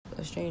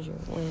a stranger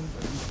when.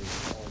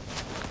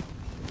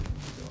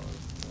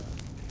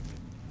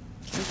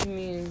 What you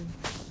mean?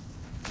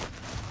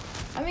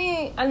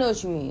 I know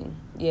what you mean.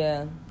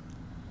 Yeah.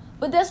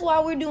 But that's why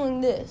we're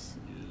doing this.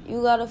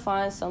 You gotta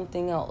find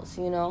something else,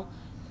 you know?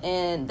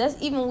 And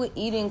that's even with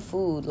eating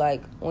food.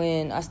 Like,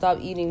 when I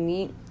stopped eating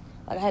meat,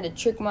 like, I had to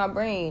trick my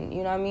brain,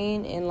 you know what I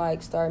mean? And,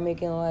 like, start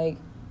making, like,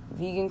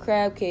 vegan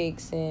crab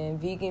cakes and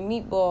vegan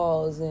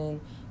meatballs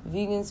and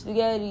vegan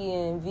spaghetti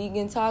and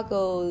vegan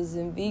tacos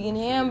and vegan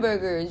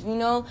hamburgers, you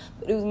know?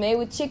 But it was made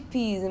with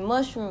chickpeas and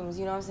mushrooms,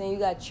 you know what I'm saying? You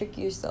gotta trick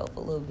yourself a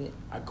little bit.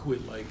 I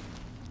quit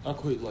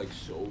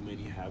so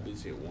many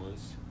habits at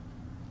once,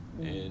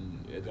 and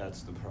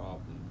that's the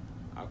problem.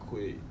 I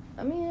quit.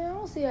 I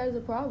don't see it as a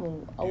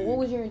problem. Dude, what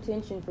was your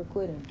intention for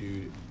quitting?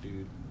 Dude,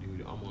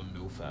 I'm on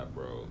no fat,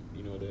 bro.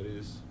 You know what that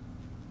is?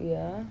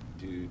 Yeah.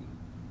 Dude.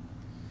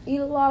 Eat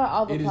a lot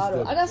of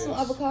avocado. I got some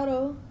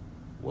avocado.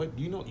 What?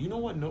 You know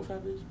what no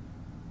fat is?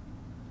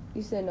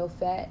 You said no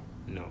fat?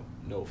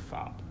 No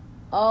fat.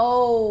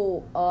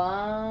 Oh,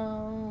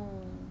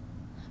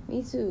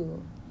 me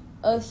too.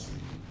 Us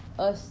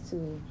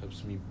too.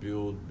 Helps me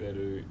build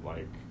better.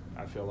 Like,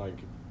 I feel like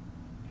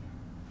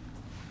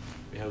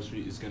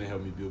it's gonna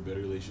help me build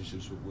better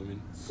relationships with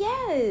women.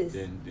 Yes.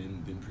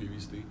 Than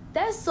previously.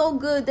 That's so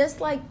good.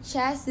 That's like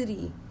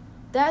Chasity.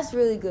 That's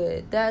really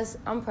good.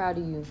 I'm proud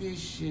of you. This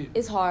shit.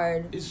 It's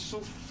hard. It's so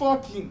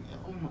fucking.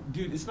 Oh my,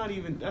 dude, that's not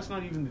even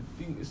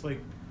the thing. It's like,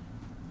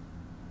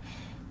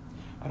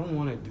 I don't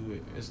want to do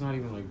it. It's not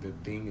even like the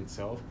thing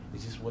itself.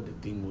 It's just what the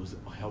thing was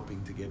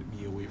helping to get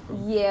me away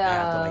from. Yeah. I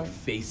have to like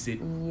face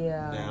it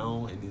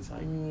now, and it's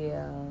like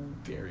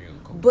very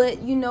uncomfortable.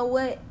 But you know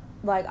what?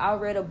 Like, I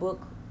read a book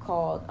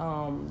called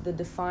The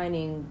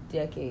Defining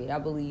Decade, I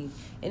believe.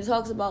 And it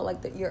talks about like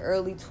your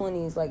early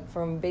 20s, like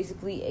from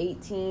basically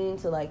 18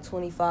 to like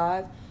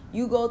 25.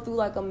 You go through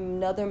like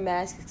another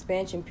mass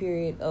expansion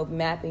period of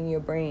mapping your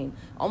brain.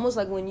 Almost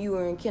like when you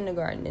were in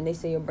kindergarten and they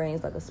say your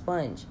brain's like a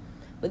sponge.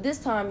 But this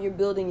time you're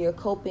building your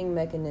coping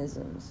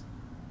mechanisms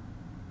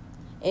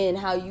and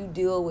how you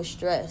deal with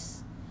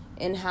stress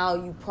and how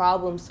you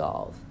problem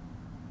solve.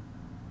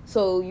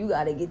 So you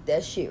got to get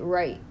that shit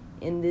right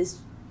in this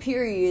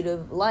period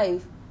of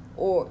life,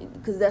 or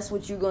because that's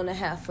what you're going to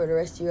have for the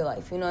rest of your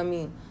life, you know what I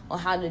mean, on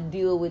how to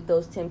deal with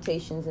those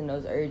temptations and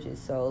those urges.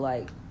 So,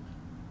 like,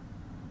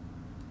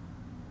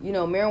 you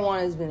know, marijuana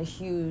has been a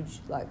huge,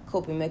 like,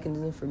 coping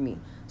mechanism for me.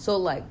 So,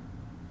 like,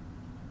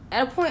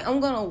 at a point, I'm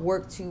going to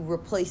work to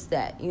replace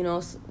that, you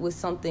know, with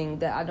something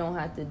that I don't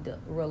have to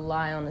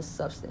rely on a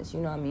substance, you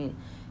know what I mean?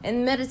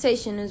 And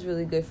meditation is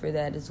really good for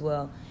that as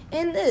well.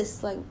 And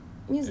this, like,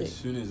 music. As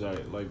soon as I,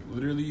 like,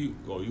 literally,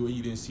 what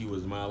you didn't see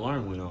was my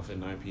alarm went off at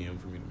 9 p.m.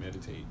 for me to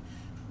meditate.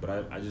 But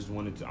I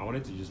wanted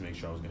to just make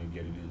sure I was going to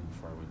get it in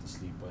before I went to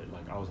sleep. But,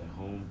 like, I was at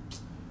home,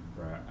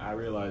 right? I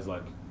realized,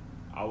 like,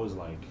 I was,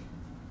 like,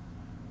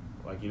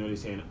 you know, they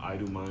say an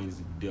idle mind is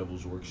the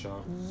devil's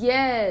workshop.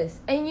 Yes.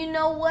 And you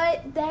know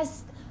what?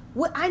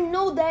 I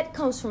know that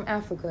comes from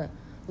Africa.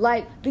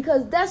 Like,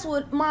 because that's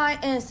what my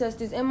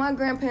ancestors and my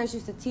grandparents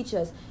used to teach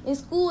us. In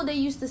school, they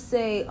used to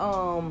say,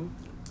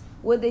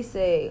 what'd they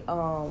say?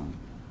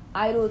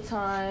 Idle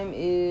time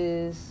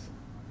is...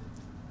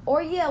 Or,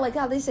 yeah, like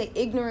how they say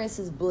ignorance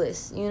is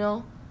bliss, you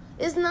know?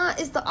 It's not.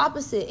 It's the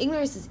opposite.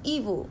 Ignorance is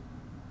evil.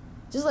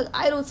 Just like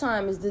idle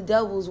time is the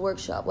devil's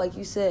workshop, like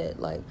you said.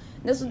 Like,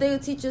 that's what they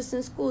would teach us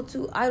in school,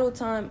 too. Idle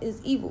time is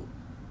evil,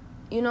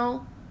 you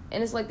know?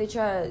 And it's like they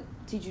try to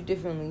teach you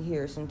differently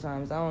here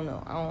sometimes. I don't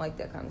know. I don't like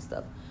that kind of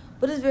stuff.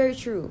 But it's very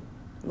true.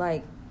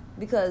 Like,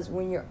 because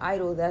when you're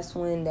idle, that's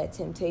when that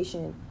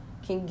temptation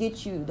can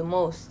get you the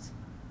most.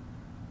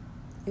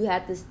 You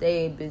have to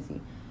stay busy.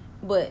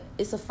 But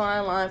it's a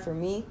fine line for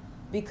me,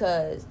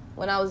 because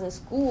when I was in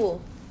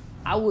school,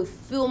 I would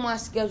fill my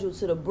schedule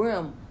to the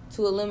brim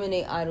to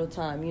eliminate idle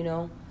time, you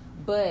know?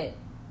 But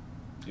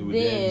it would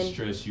then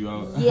stress you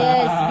out.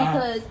 Yes,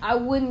 because I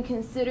wouldn't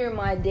consider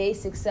my day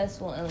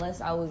successful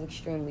unless I was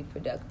extremely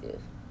productive.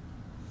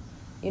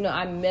 You know,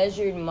 I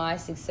measured my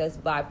success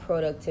by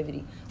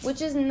productivity,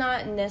 which is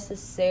not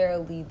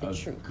necessarily the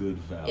truth. Good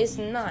value. It's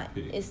not.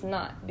 It's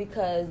not.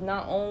 Because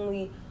not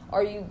only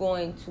are you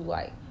going to,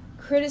 like,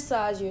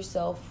 criticize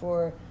yourself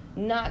for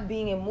not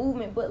being in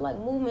movement, but, like,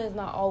 movement is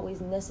not always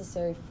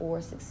necessary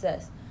for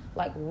success.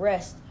 Like,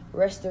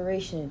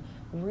 restoration,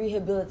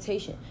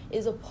 rehabilitation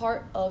is a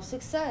part of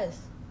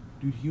success.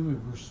 Dude,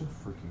 we're so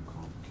freaking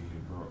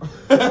complicated, bro.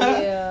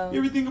 Yeah. You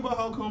ever think about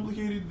how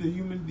complicated the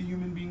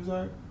human beings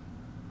are?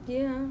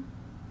 Yeah.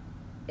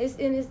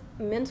 It's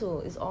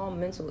mental. It's all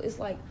mental. It's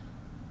like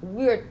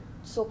we're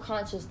so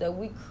conscious that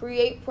we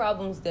create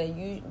problems that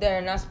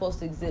are not supposed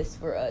to exist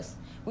for us.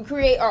 We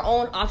create our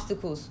own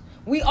obstacles.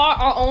 We are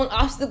our own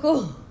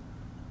obstacle.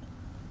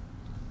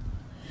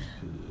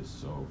 It's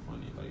so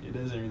funny. Like, it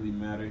doesn't really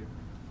matter.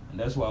 And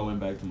that's why I went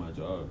back to my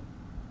job.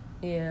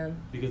 Yeah.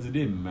 Because it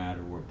didn't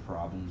matter what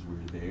problems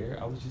were there.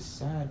 I was just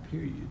sad,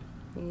 period.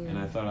 Yeah. And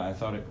I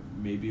thought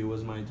maybe it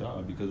was my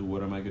job, because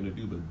what am I going to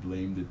do but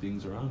blame the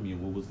things around me?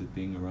 And what was the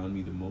thing around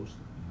me the most?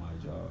 My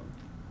job.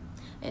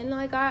 And,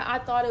 like, I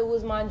thought it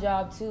was my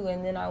job, too.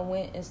 And then I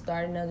went and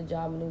started another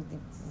job, and it was the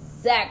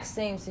exact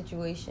same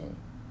situation.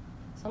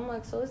 So I'm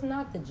like, so it's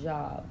not the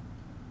job.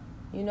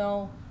 You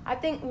know? I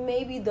think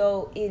maybe,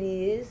 though, it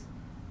is.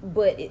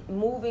 But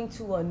moving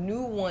to a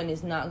new one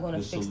is not going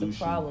to fix the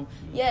problem.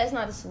 Yeah, it's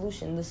not the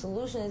solution. The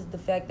solution is the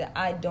fact that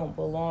I don't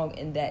belong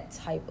in that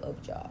type of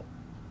job.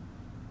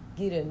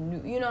 Get a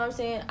new, you know what I'm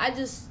saying? I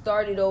just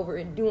started over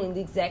and doing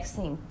the exact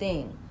same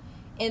thing.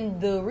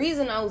 And the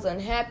reason I was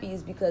unhappy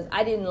is because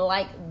I didn't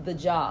like the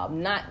job,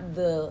 not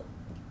the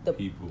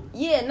people.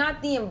 Yeah,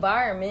 not the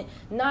environment,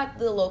 not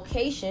the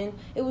location.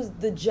 It was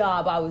the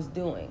job I was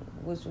doing,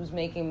 which was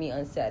making me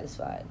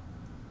unsatisfied.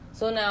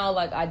 So now,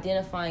 like,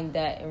 identifying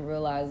that and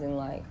realizing,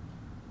 like,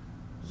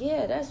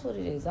 yeah, that's what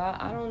it is.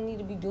 I don't need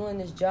to be doing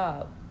this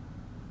job.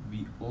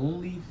 The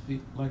only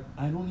thing, like,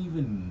 I don't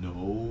even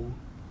know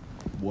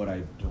what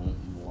I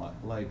don't like.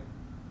 Like,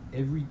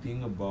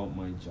 everything about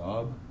my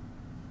job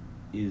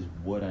is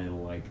what I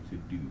like to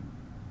do.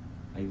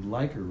 I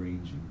like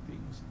arranging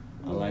things.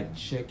 I like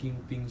checking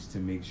things to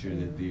make sure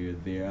that they're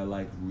there. I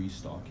like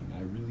restocking.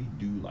 I really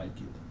do like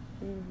it.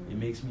 It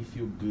makes me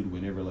feel good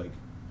whenever, like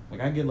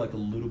I get, like, a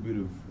little bit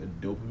of a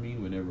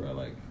dopamine whenever I,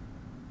 like,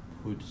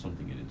 put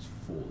something in its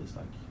full. It's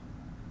like,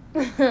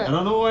 I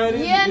don't know why it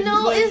is. Yeah,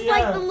 it's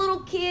like the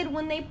little kid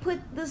when they put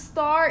the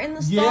star in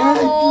the star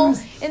hole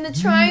and the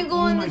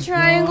triangle in the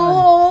triangle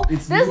hole.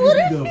 It's That's what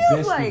it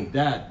feels like.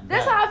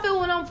 That's how I feel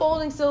when I'm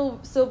folding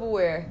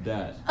silverware.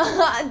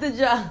 The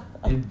job.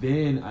 And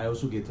then I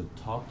also get to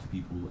talk to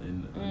people,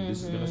 and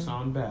this is gonna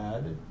sound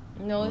bad.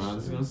 No, it's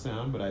this is gonna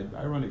sound, but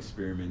I run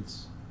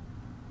experiments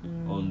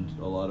on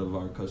a lot of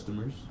our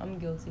customers. I'm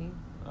guilty.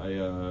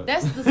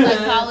 That's the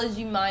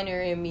psychology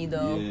minor in me,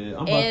 though.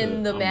 Yeah,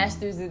 and the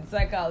master's in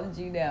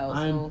psychology now.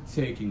 I'm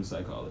taking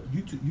psychology.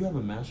 You have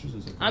a master's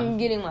in psychology? I'm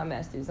getting my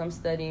master's. I'm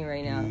studying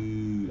right now.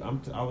 Dude,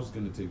 I was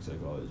gonna take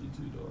psychology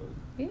too, dog.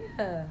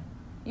 Yeah,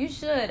 you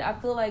should. I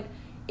feel like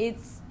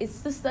it's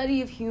the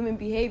study of human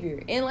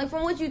behavior. And, like,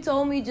 from what you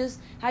told me, just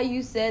how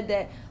you said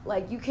that,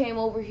 like, you came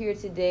over here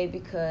today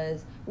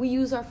because we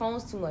use our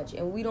phones too much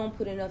and we don't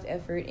put enough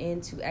effort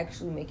into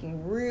actually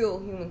making real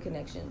human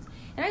connections.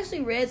 And I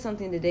actually read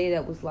something today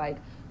that was like,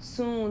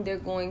 soon they're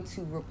going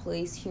to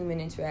replace human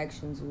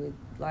interactions with,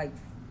 like,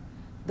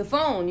 the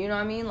phone, you know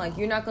what I mean? Like,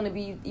 you're not going to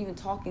be even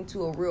talking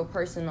to a real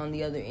person on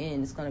the other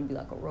end. It's going to be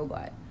like a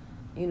robot,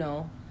 you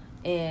know?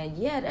 And,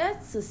 yeah,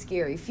 that's a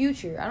scary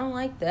future. I don't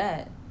like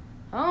that.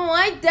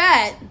 I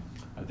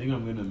think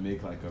I'm going to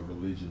make, like, a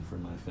religion for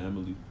my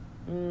family.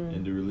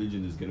 And the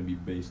religion is going to be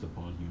based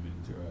upon human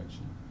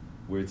interaction,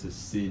 where it's a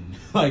sin.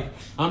 Like,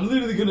 I'm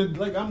literally going to,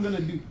 like, I'm going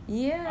to do...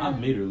 Yeah. I've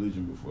made a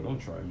religion before. Don't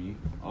try me.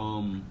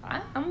 I'm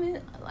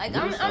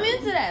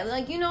into that.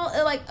 Like, you know,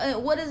 like,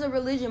 what is a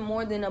religion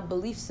more than a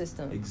belief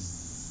system?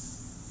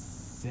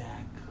 Exactly.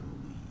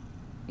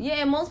 Yeah,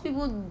 and most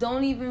people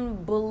don't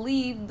even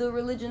believe the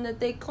religion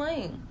that they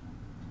claim.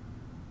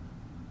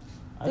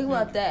 Think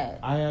about that.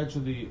 I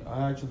actually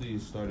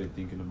started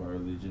thinking about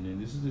religion, and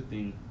this is the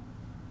thing.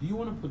 Do you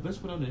want to let's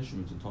put on the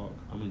instruments and talk?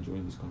 I'm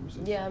enjoying this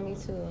conversation. Yeah, me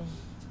too.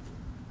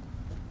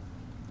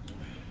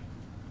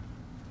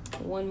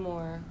 One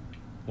more.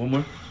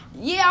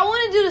 Yeah, I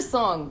want to do the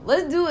song.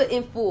 Let's do it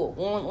in full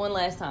one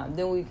last time.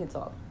 Then we can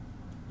talk.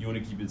 You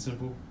want to keep it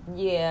simple?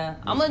 Yeah,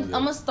 I'm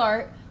gonna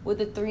start with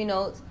the 3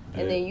 notes,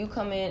 and then you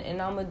come in,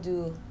 and I'm gonna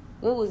do.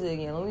 What was it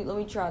again? Let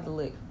me try the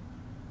lick.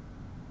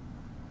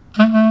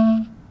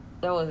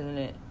 That wasn't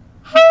it.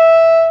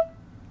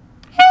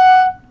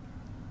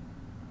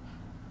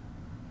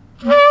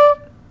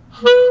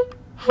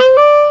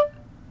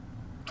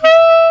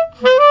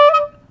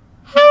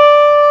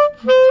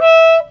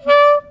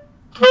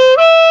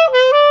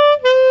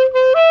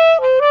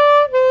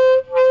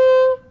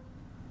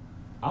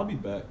 I'll be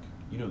back.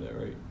 You know that,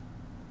 right?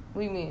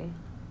 What do you mean?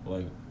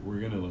 Like, we're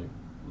gonna, like,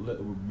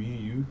 me and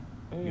you,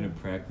 we're gonna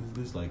practice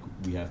this like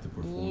we have to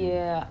perform.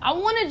 Yeah, I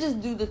want to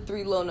just do the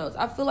 3 low notes.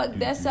 I feel like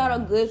that set a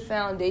good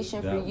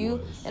foundation for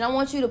you, and I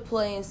want you to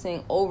play and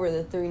sing over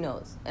the 3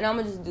 notes. And I'm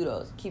gonna just do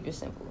those. Keep it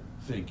simple.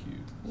 Thank you.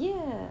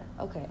 Yeah.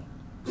 Okay.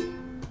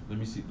 Let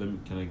me see.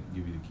 Can I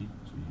give you the key?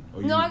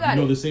 So I got it.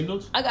 You know the same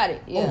notes? I got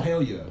it. Yeah. Oh,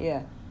 hell yeah.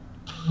 Yeah.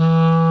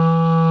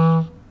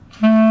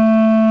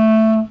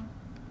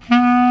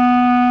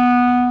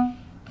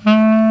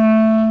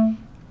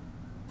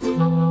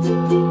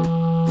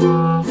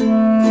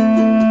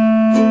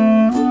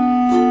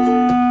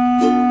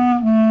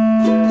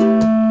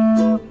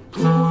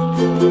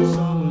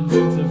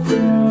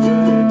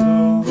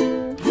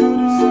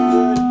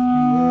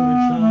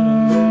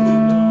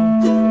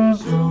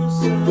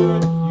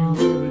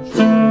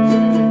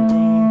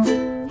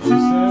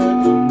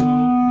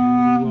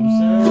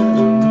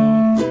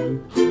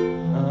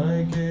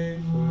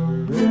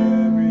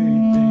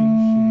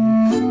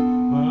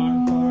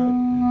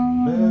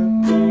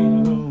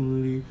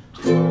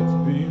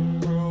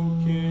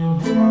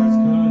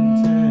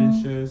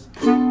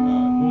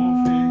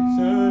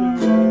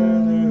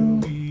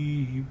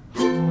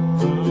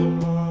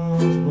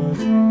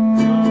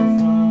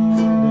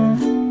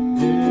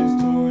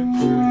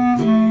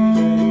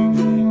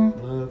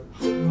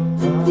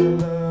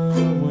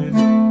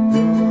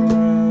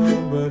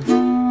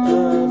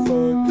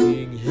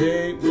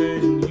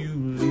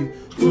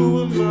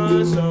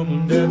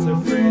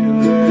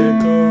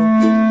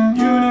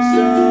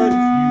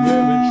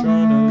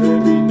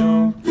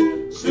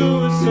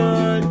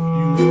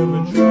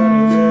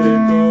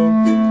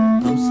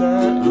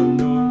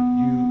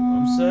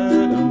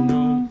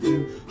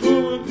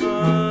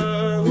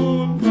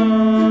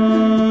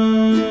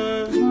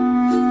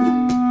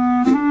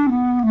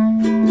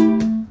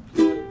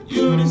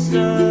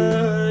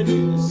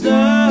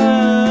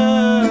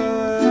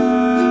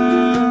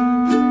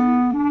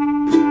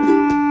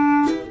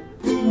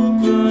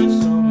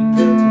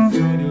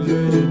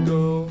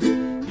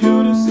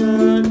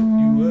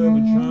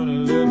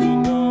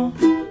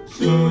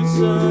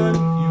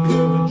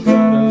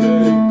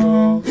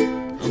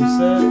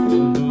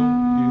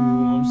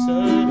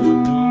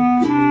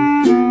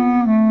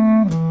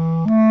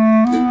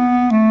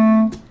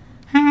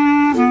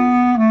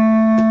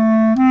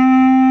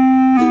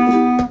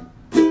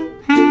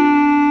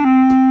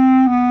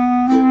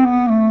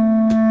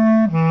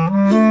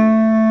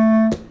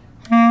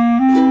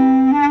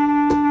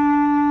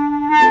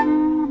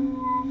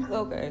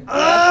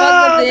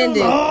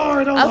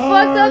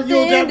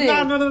 ending.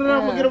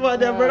 No. Forget about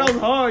that, bro. That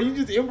was hard. You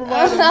just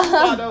improvised.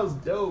 That was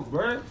dope,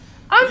 bro.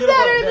 I'm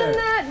better than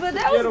that, but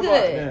that was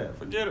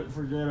good.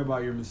 Forget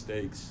about your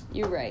mistakes.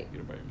 You're right.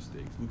 Forget about your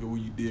mistakes. Look at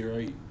what you did,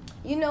 right?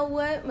 You know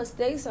what?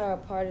 Mistakes are a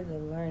part of the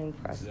learning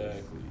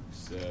process.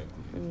 Exactly.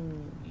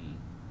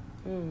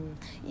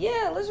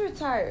 Yeah, let's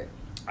retire.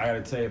 I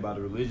gotta tell you about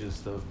the religion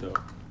stuff, though.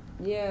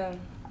 Yeah.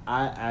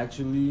 I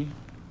think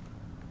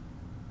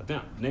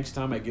next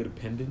time I get a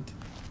pendant,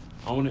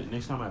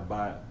 next time I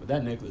buy, but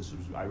that necklace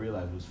I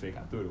realized was fake.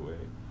 I threw it away.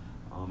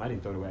 I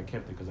didn't throw it away. I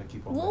kept it because I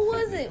keep on. What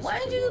was it? Why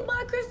didn't you just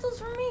buy crystals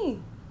for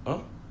me?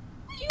 Huh?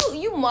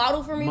 You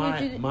model for me. My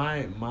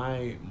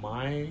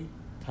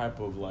type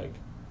of like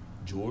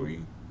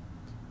jewelry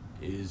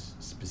is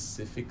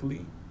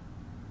specifically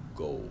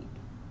gold.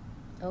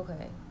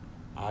 Okay.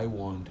 I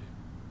want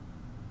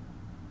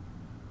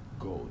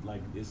gold.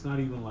 Like it's not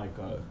even like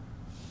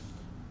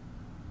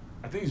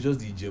I think it's just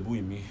the Ijebu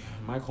in me.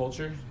 My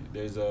culture,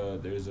 there's a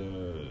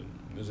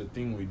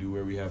thing we do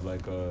where we have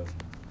like a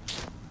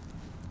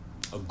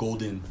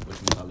golden,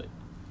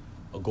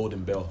 a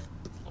golden bell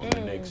on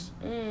their necks.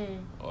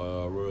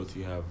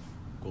 Royalty have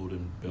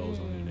golden bells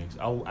on their necks.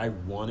 I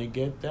want to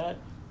get that.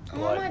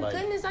 Oh my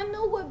goodness, I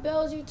know what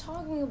bells you're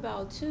talking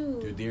about too.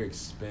 Dude, they're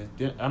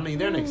expensive. I mean,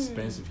 they're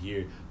expensive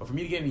here, but for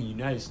me to get in the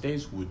United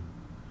States would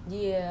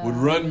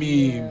run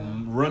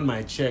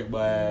my check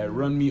by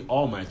run me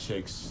all my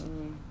checks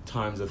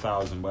times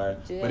 1,000 by.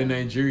 Yeah. But in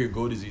Nigeria,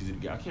 gold is easy to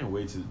get. I can't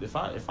wait to if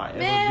I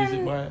ever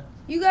visit by.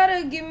 You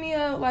gotta give me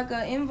an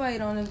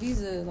invite on a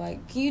visa.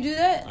 Like, can you do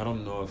that? I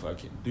don't know if I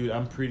can, dude.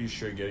 I'm pretty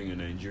sure getting a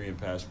Nigerian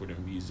passport and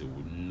visa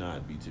would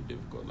not be too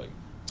difficult. Like,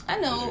 I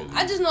know. Literally.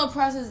 I just know the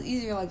process is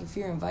easier. Like if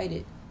you're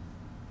invited.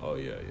 Oh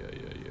yeah.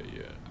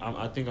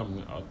 I think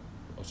I'll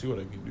see what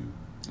I can do.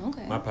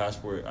 Okay. My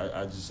passport,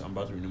 I'm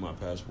about to renew my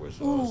passport.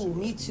 So ooh,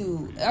 me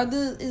too.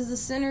 Is the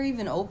center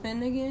even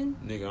open again?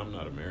 Nigga, I'm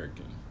not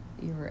American.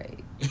 You're right.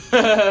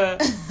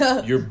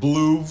 Your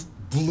blue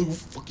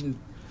fucking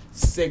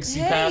sexy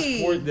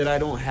passport that I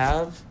don't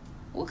have.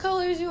 What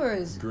color is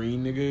yours?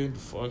 Green, nigga.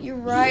 Fuck. You're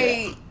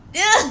right.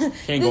 Yeah.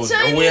 Can't go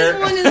Chinese nowhere.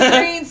 one is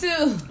green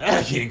too.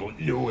 I can't go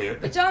nowhere.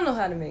 But y'all know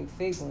how to make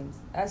fake ones.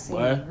 I seen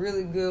a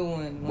really good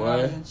one when I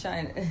was in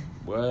China.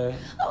 What? I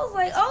was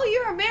like, oh,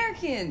 you're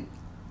American.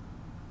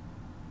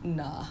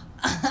 Nah.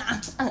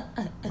 I'm telling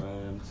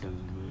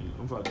you,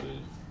 I'm about to.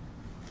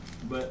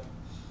 But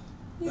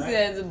he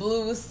said the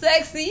blue was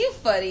sexy. You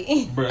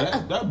funny, bro.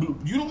 That blue.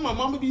 You know what my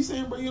mama be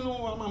saying, bro. You know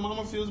what my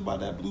mama feels about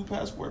that blue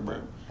passport,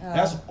 bro.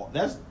 That's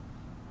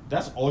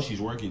all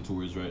she's working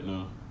towards right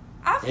now.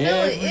 I feel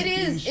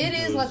it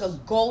is like a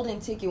golden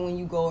ticket when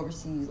you go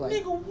overseas. Like,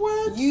 nigga,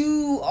 what?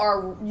 You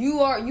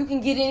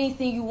can get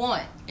anything you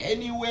want.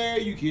 Anywhere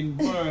you can,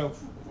 bro.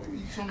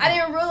 I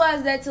didn't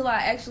realize that till I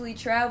actually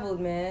traveled,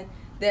 man.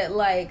 That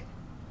like,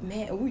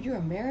 man, ooh, you're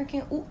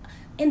American. Ooh.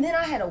 And then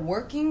I had a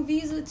working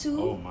visa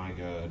too. Oh my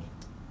god.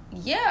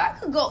 Yeah, I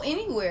could go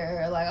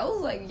anywhere. Like, I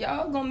was like,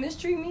 y'all gonna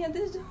mistreat me at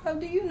this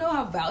job? Do you know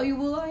how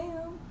valuable I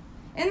am?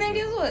 And then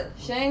guess what?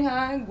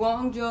 Shanghai,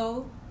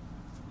 Guangzhou,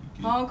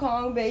 Hong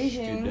Kong,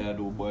 Beijing.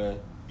 Skedaddle, boy.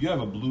 You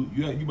have a blue.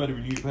 You better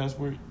renew your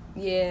passport.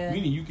 Yeah.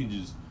 Meaning you can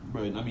just,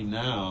 bro. I mean,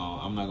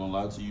 now I'm not gonna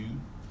lie to you.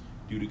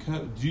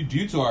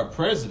 Due to our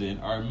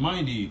president, our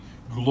mighty,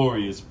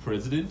 glorious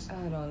president,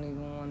 I don't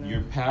even want to.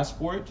 Your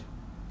passport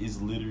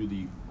is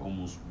literally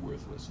almost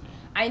worthless now.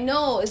 I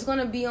know it's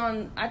gonna be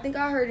on. I think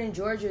I heard in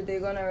Georgia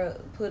they're gonna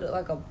put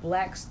like a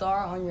black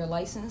star on your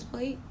license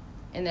plate,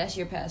 and that's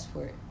your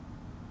passport.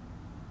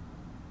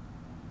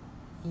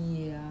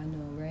 Yeah, I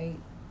know, right?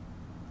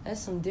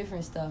 That's some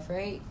different stuff,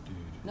 right? Dude.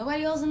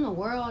 Nobody else in the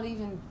world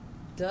even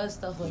does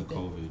stuff like that.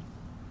 COVID.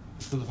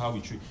 It's because of how we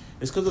treat.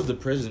 It's because of the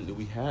president that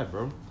we had,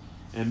 bro.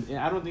 And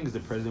I don't think it's the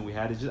president we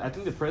had. It's just I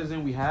think the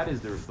president we had is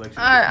the reflection.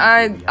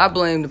 I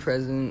blame the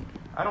president.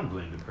 I don't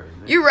blame the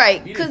president. You're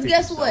right. Because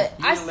guess what?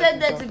 I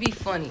said that to be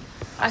funny.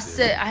 I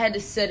had to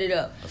set it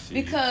up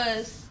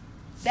because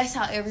that's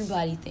how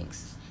everybody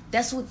thinks.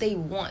 That's what they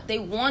want. They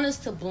want us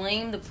to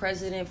blame the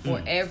president for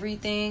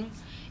everything,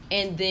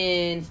 and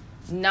then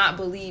not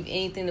believe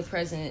anything the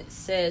president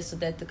says, so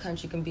that the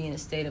country can be in a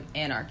state of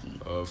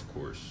anarchy. Of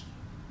course.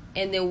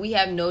 And then we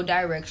have no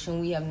direction.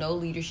 We have no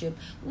leadership.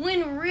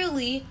 When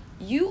really,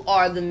 you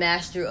are the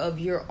master of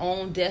your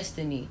own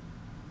destiny.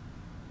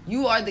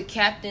 You are the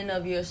captain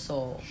of your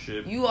soul.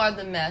 Ship. You are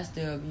the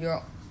master of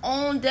your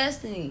own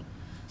destiny.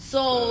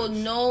 So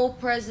no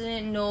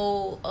president,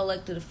 no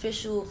elected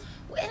official,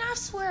 and I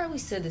swear we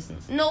said this.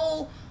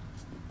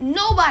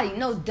 Nobody,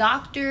 no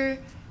doctor,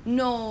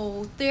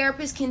 no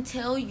therapist can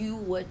tell you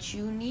what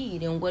you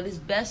need and what is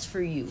best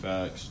for you.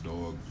 Facts,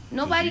 dog.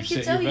 Nobody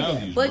can tell you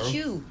that, but bro.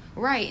 you.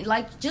 Right,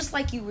 just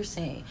like you were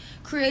saying,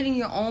 creating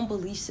your own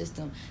belief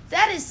system.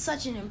 That is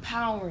such an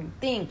empowering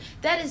thing.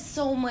 That is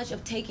so much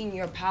of taking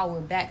your power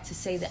back to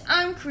say that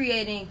I'm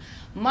creating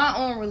my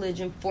own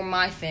religion for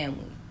my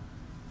family.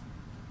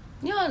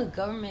 You know how the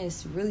government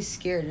is really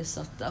scared of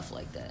stuff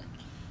like that.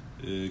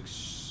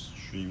 Extremely.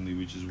 extremely,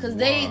 which is because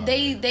why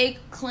they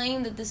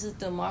claim that this is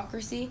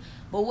democracy,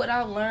 but what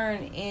I've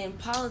learned in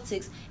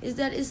politics is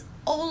that it's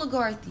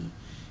oligarchy.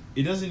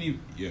 it doesn't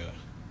even. Yeah.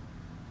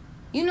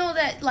 You know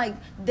that like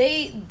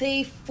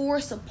they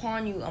force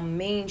upon you a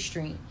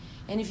mainstream,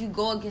 and if you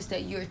go against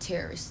that, you're a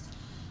terrorist.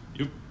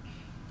 Yep.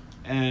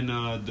 And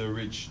the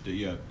rich,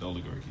 the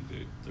oligarchy,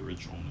 the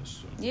rich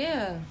owners. So.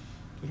 Yeah.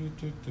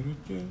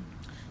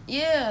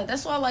 Yeah,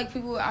 that's why like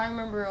people. I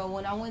remember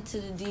when I went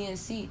to the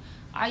DNC,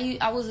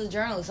 I was a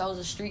journalist. I was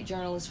a street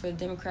journalist for the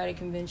Democratic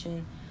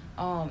Convention,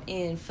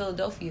 in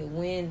Philadelphia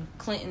when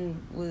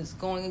Clinton was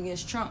going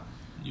against Trump.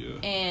 Yeah.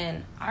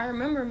 And I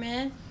remember,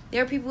 man,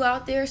 there are people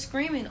out there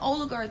screaming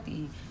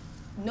oligarchy,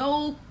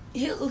 no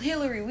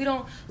Hillary, we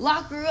don't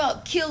lock her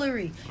up, kill her.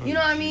 You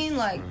know what I mean?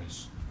 Like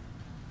Christ.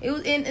 it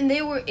was, and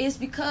they were. It's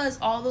because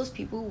all those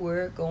people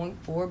were going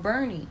for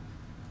Bernie,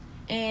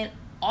 and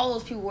all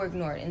those people were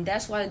ignored, and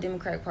that's why the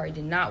Democratic Party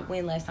did not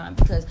win last time,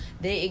 because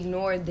they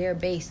ignored their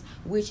base,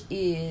 which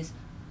is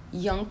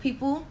young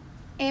people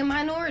and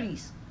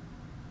minorities.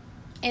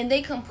 And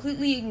they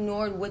completely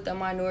ignored what the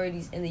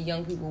minorities and the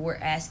young people were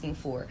asking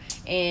for.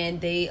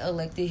 And they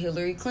elected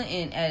Hillary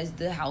Clinton as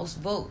the House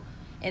vote.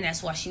 And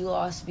that's why she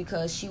lost,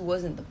 because she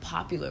wasn't the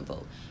popular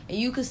vote. And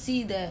you could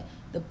see that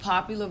the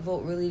popular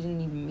vote really didn't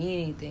even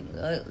mean anything.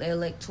 The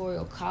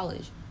Electoral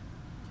College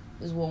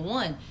is what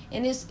won.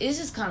 And it's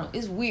just kind of,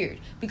 it's weird,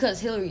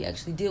 because Hillary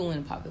actually did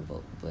win the popular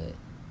vote. But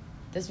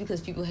that's because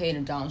people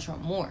hated Donald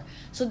Trump more.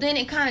 So then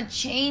it kind of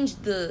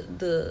changed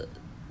the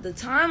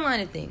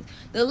timeline of things.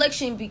 The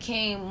election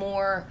became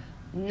more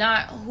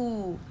not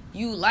who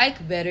you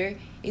like better,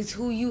 it's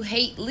who you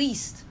hate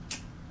least.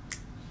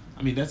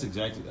 I mean, that's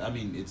exactly. I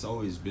mean, it's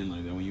always been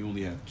like that when you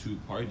only have two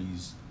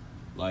parties.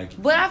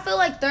 Like, but I feel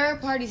like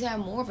third parties have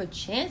more of a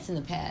chance in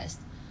the past.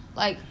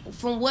 Like,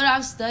 from what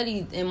I've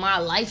studied in my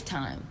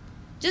lifetime,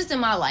 just in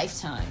my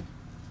lifetime,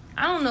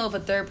 I don't know if a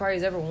third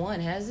party's ever won,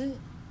 has it?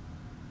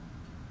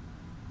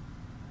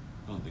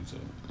 I don't think so.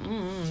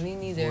 Me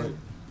neither.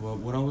 But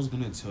what I was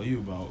gonna tell you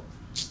about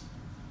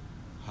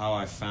how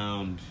I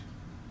found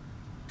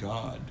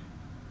God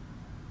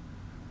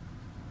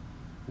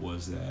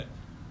was that,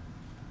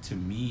 to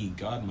me,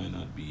 God might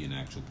not be an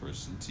actual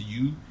person. To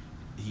you,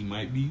 he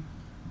might be,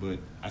 but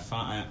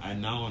I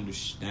now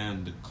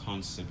understand the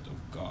concept of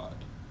God.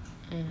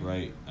 Mm-hmm.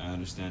 Right? I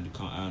understand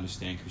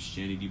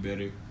Christianity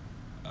better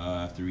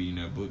after reading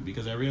that book,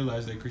 because I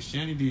realized that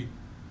Christianity,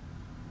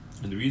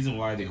 and the reason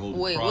why they hold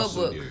the cross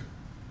what book? there.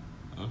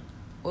 Huh?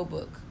 What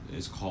book?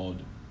 It's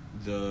called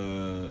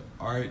The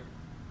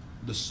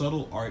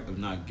Subtle Art of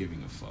Not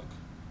Giving a Fuck.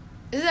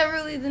 Is that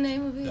really the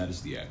name of it? That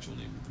is the actual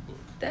name of the book.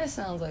 That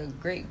sounds like a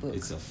great book.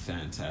 It's a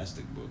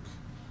fantastic book.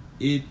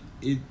 It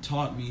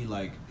taught me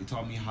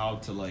how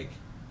to,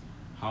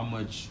 how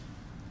much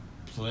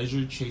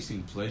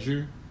chasing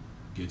pleasure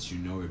gets you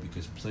nowhere,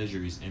 because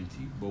pleasure is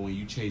empty. But when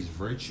you chase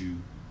virtue,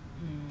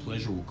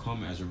 pleasure will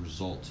come as a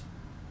result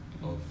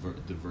of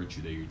the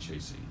virtue that you're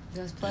chasing.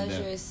 Because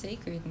pleasure is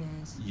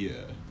sacredness.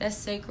 Yeah. That's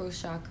sacral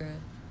chakra.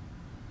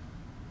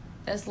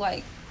 That's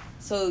like,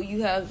 so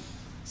you have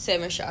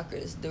 7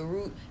 chakras, the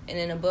root, and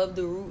then above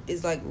the root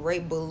is like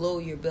right below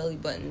your belly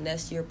button.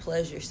 That's your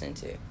pleasure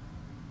center.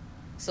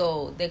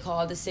 So they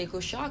call it the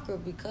sacral chakra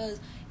because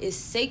it's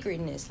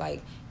sacredness.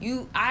 Like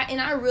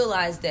I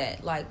realized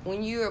that, like,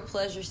 when you're a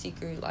pleasure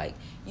seeker, like,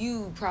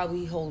 you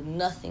probably hold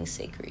nothing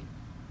sacred,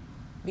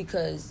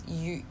 because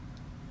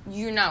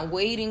you're not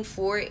waiting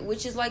for it,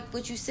 which is like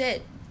what you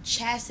said.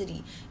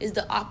 Chastity is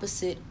the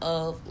opposite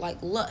of like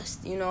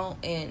lust, you know,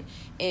 and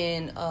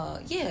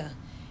yeah,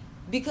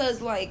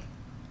 because like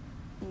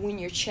when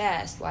you're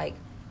chaste, like,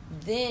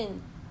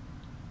 then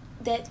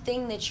that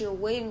thing that you're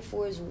waiting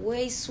for is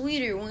way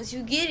sweeter once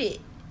you get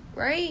it,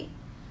 right?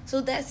 So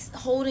that's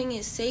holding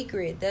it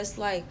sacred. That's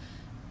like,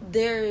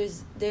 there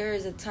is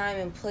a time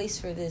and place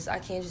for this. I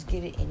can't just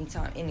get it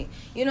anytime,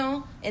 you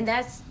know. And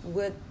that's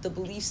what the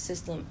belief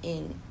system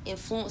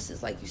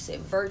influences, like you said,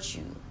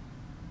 virtue.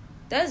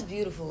 That's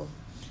beautiful.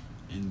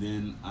 And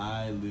then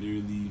I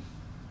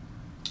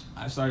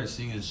started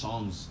singing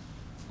songs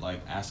like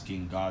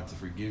asking God to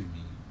forgive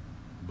me,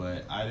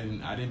 but I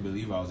didn't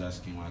believe I was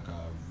asking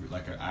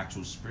like an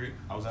actual spirit.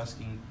 I was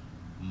asking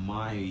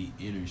my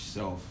inner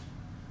self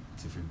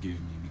to forgive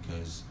me,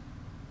 because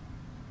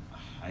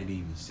I've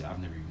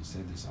never even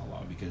said this out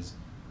loud, because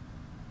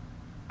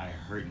I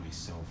hurt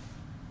myself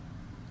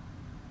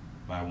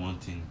by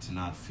wanting to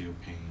not feel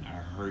pain. I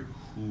hurt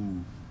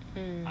who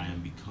I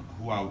am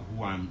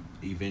who I'm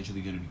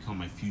eventually going to become,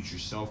 my future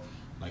self.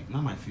 Like,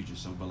 not my future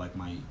self, but like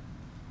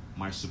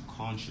my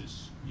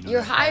subconscious. You know,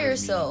 your higher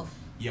self.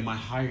 Yeah, my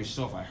higher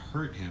self. I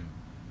hurt him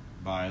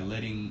by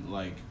letting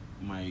like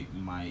my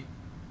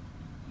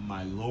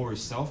lower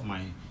self,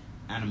 my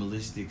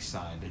animalistic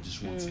side that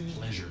just wants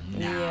pleasure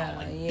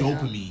now,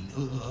 dopamine.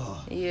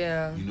 Ugh.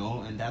 Yeah. You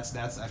know, and that's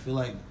I feel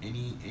like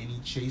any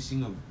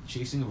chasing of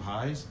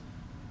highs,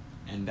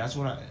 and that's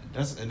what I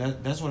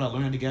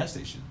learned at the gas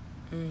station.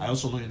 I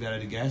also learned that at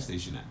the gas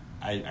station.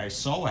 I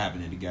saw what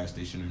happened at the gas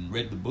station and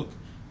read the book,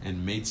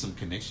 and made some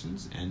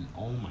connections. And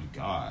oh my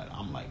God,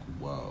 I'm like,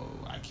 whoa,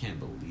 I can't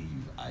believe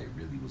I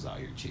really was out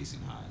here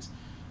chasing highs.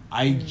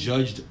 I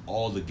judged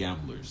all the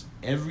gamblers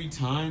every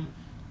time.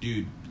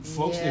 Dude,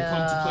 folks that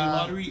come to play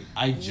lottery,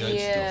 I judged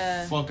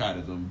the fuck out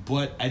of them.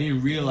 But I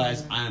didn't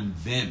realize I'm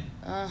them.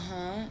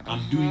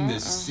 I'm doing the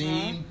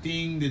same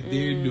thing that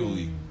they're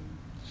doing.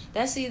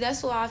 That's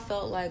what I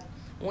felt like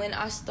when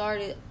I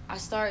started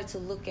to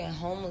look at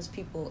homeless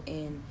people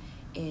and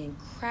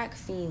crack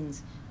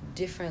fiends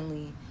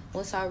differently.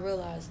 Once I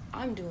realized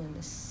I'm doing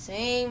the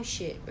same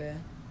shit, bruh.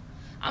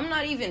 I'm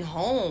not even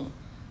home.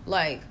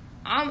 Like,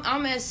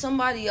 I'm at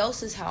somebody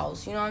else's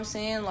house, you know what I'm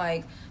saying?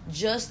 Like,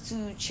 just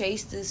to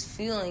chase this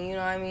feeling, you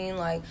know what I mean?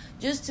 Like,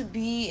 just to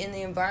be in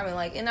the environment.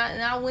 Like, and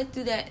I went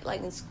through that,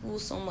 like, in school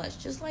so much.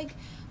 Just like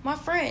my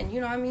friend,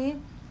 you know what I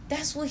mean?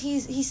 That's what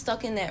he's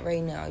stuck in that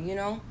right now, you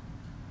know?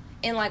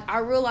 And, like, I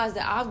realized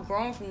that I've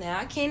grown from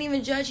that. I can't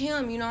even judge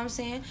him, you know what I'm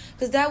saying?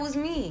 Because that was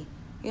me,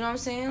 you know what I'm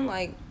saying?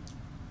 Like,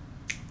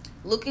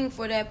 looking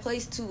for that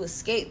place to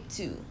escape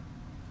to.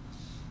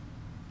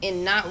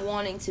 And not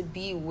wanting to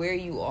be where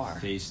you are.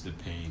 Face the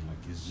pain. Like,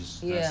 it's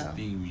just, that's the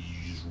thing, you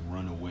just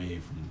run away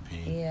from the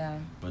pain. Yeah.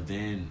 But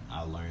then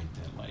I learned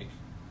that, like,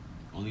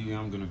 only way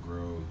I'm going to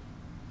grow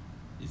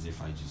is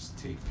if I just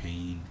take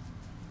pain,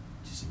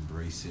 just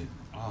embrace it.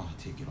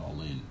 Take it all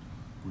in.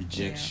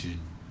 Rejection.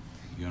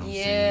 You know what I'm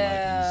saying?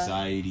 Like,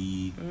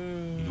 anxiety.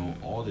 You know,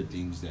 all the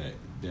things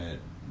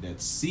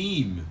that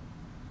seem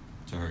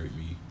to hurt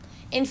me.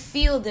 And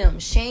feel them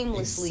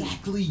shamelessly.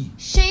 Exactly.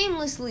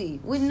 Shamelessly.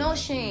 With no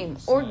shame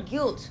or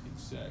guilt.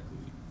 Exactly.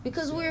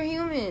 Because we're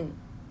human.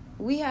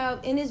 We have,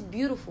 and it's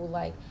beautiful.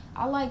 Like,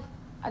 I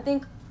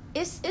think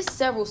it's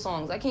several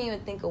songs. I can't even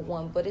think of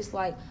one. But it's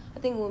like, I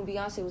think when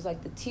Beyonce was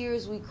like, the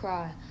tears we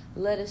cry,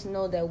 let us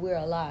know that we're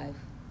alive.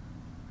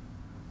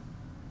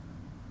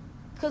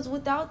 Because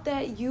without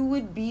that, you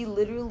would be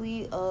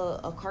literally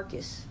a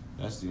carcass.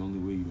 That's the only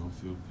way you don't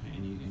feel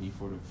any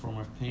form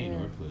of pain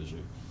or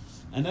pleasure.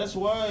 And that's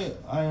why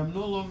I am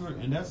no longer,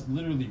 and that's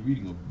literally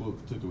reading a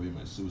book took away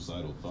my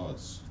suicidal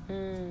thoughts. I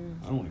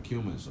don't want to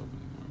kill myself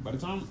anymore. By the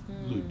time,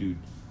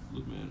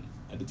 look, man,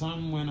 at the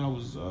time when I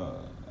was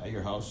at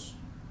your house,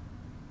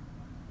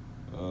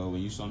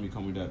 when you saw me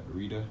come with that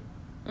Rita,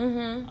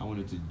 I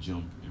wanted to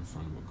jump in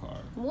front of a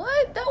car.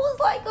 What? That was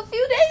like a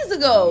few days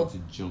ago. I wanted to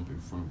jump in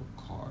front of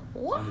a car.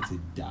 What? I wanted to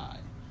die.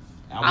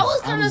 I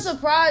was kind of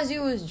surprised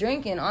you was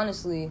drinking,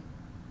 honestly.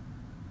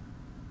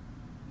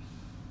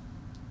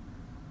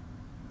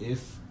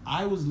 If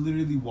I was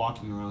literally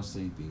walking around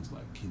saying things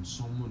like, can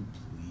someone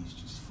please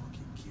just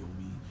fucking kill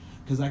me?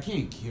 Because I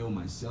can't kill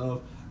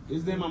myself.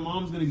 Because then my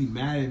mom's going to be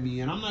mad at me,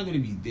 and I'm not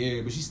going to be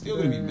there, but she's still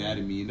going to be mad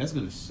at me, and that's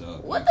going to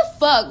suck. What the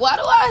fuck? Why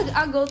do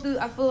I go through...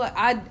 I feel like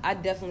I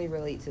definitely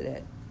relate to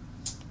that.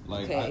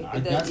 Like,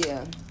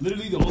 okay,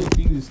 literally the only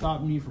thing that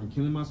stopped me from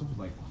killing myself was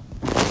like,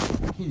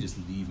 I can't just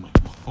leave my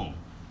home.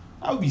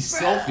 That would be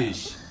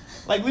selfish.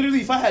 Like, literally,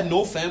 if I had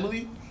no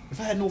family,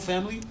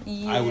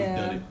 I would have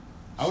done it.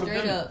 I would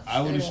have done it.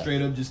 I would have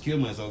straight up just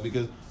killed myself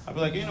because I'd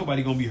be like, ain't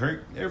nobody gonna be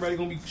hurt. Everybody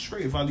gonna be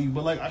straight if I leave.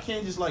 But like, I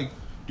can't just like,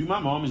 dude. My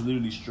mom is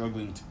literally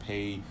struggling to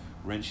pay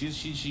rent.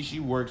 She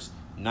works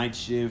night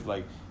shift.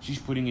 Like, she's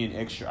putting in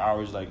extra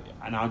hours. Like,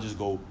 and I'll just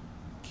go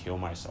kill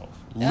myself.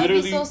 That'd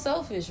literally, be so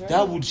selfish, right?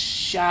 That would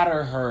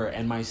shatter her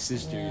and my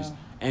sisters,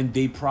 and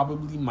they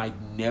probably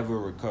might never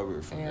recover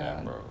from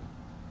that, bro.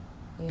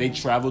 Yeah. They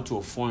traveled to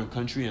a foreign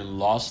country and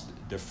lost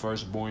their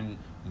firstborn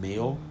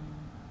male.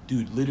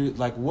 Dude, literally,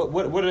 like,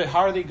 how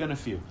are they gonna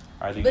feel?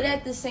 But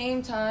at the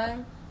same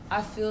time,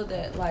 I feel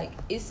that, like,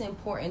 it's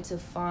important to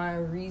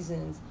find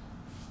reasons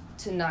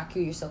to not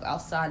kill yourself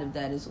outside of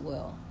that as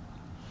well.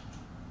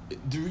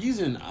 The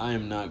reason I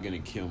am not gonna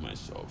kill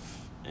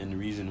myself, and the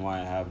reason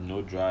why I have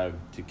no drive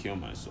to kill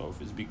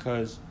myself, is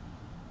because,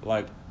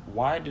 like,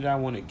 why did I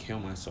want to kill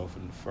myself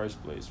in the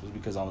first place? Was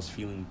because I was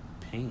feeling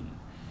pain,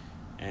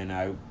 and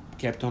I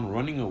kept on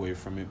running away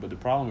from it. But the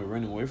problem with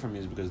running away from it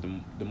is because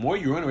the more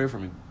you run away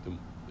from it, the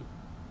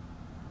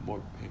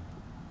more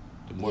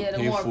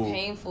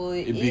painful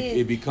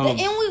it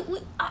becomes.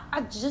 And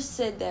I just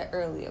said that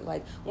earlier.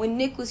 Like, when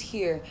Nick was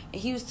here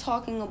and he was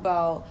talking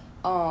about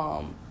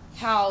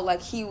how,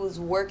 like, he was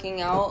working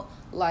out,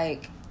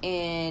 like,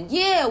 and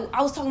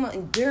I was talking about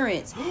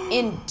endurance.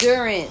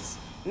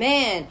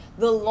 Man,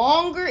 the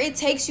longer it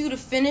takes you to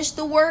finish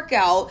the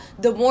workout,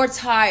 the more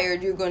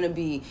tired you're going to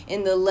be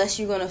and the less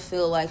you're going to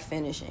feel like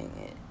finishing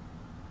it.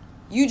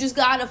 You just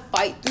got to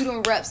fight through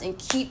them reps and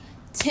keep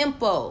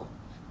tempo.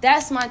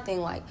 That's my thing.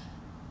 Like,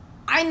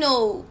 I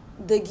know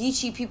the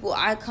Geechee people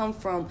I come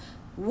from,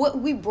 what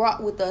we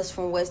brought with us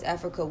from West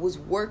Africa was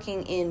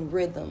working in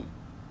rhythm.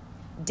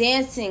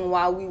 Dancing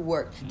while we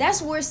worked.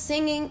 That's where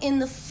singing in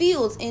the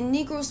fields and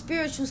Negro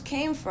spirituals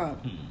came from.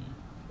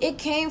 It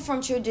came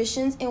from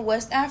traditions in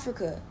West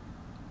Africa.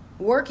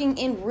 Working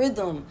in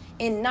rhythm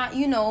and not,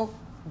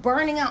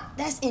 burning out.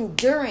 That's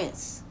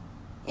endurance.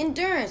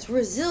 Endurance,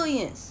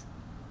 resilience.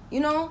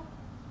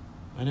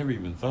 I never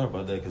even thought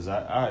about that because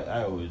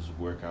I always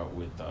work out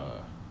with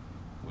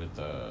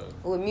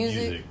with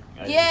music.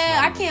 It's Yeah,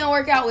 not I even- can't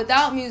work out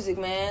without music,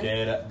 man.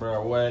 Yeah,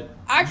 bro, what?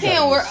 I You can't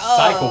gotta be work. a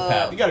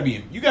psychopath. You gotta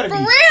be. For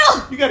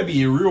real? You gotta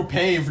be in real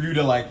pain for you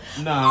to like.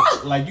 Nah,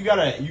 like you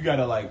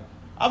gotta like.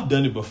 I've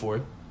done it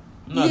before.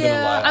 I'm not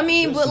gonna lie. I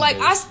mean, There's but some like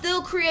days. I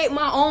still create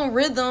my own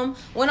rhythm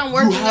when I'm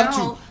working have out.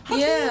 to. How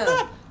Yeah. can you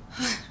not?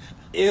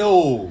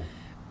 Ew.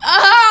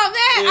 Oh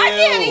man, I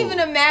can't Ew. even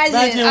imagine.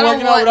 Imagine I don't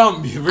working out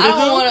want. without I don't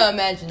rhythm. want to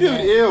imagine Dude,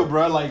 that. ew,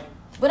 bro. Like,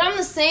 But I'm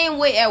the same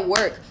way at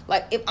work.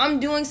 Like if I'm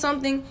doing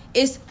something,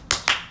 it's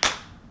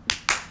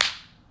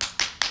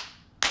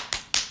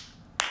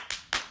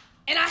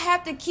and I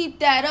have to keep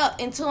that up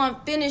until I'm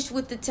finished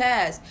with the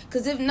task.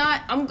 Cause if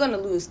not, I'm gonna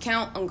lose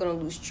count. I'm gonna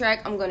lose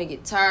track. I'm gonna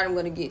get tired. I'm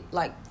gonna get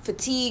like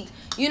fatigued.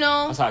 You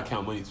know. that's how I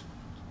count money too.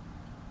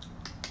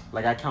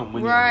 Like I count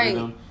money Right. on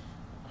rhythm.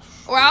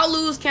 Or I'll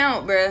lose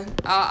count, bruh.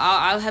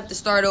 I'll have to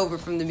start over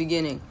from the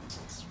beginning.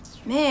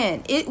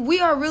 Man, we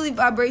are really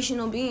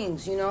vibrational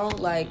beings, you know?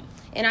 Like,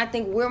 and I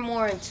think we're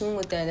more in tune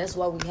with that. That's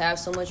why we have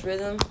so much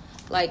rhythm.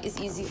 Like, it's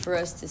easy for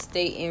us to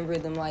stay in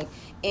rhythm. Like,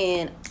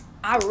 and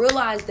I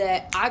realized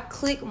that I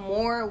click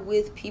more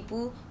with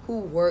people who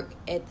work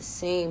at the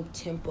same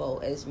tempo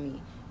as me.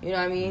 You know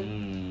what I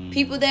mean?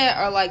 People that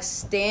are, like,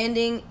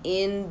 standing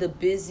in the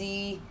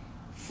busy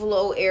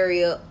flow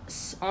area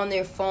on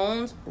their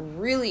phones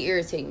really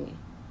irritate me.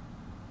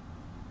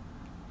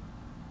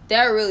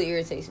 That really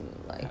irritates me.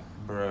 Like,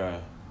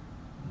 Bruh.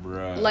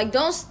 like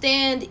don't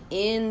stand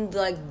in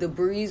like the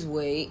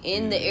breezeway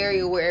in the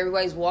area where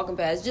everybody's walking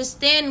past. Just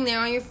standing there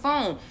on your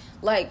phone.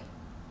 Like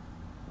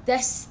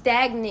that's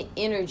stagnant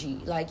energy.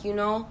 Like, you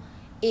know,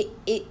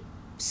 it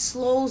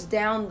slows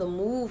down the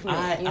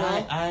movement. You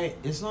know?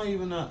 It's not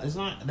even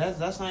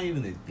that's not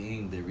even the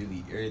thing that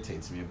really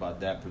irritates me about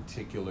that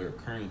particular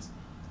occurrence.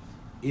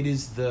 It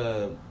is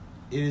the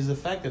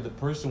fact that the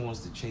person wants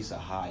to chase a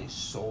high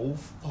so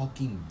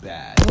fucking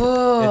bad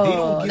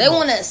that they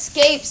want to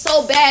escape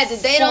so bad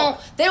that they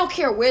don't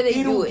care where they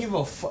do don't it. give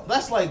a fuck.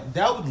 That's like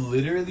that would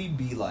literally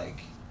be like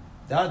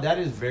that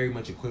is very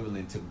much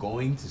equivalent to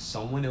going to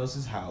someone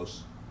else's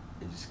house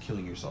and just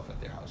killing yourself at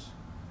their house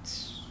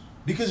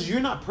because you're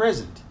not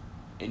present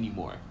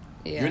anymore.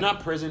 Yeah. You're not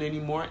present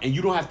anymore, and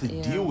you don't have to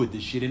deal with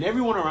this shit. And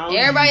everyone around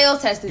everybody you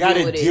else has to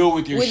gotta deal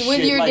with your with shit.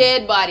 with your like,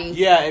 dead body.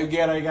 Yeah, you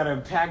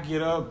gotta pack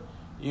it up.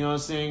 You know what I'm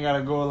saying?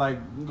 Gotta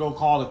go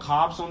call the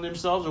cops on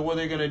themselves or what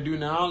they're gonna do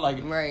now.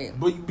 Like, right.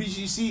 But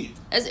you see,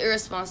 That's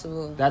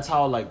irresponsible. that's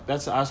how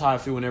how I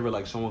feel whenever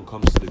like someone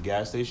comes to the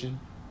gas station,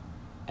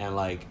 and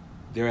like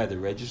they're at the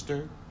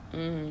register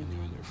and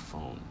they're on their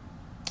phone.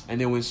 And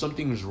then when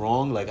something's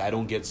wrong, like I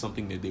don't get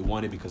something that they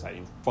wanted because I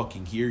didn't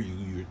fucking hear you.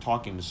 You're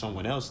talking to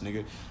someone else,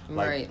 nigga.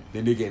 Like, right.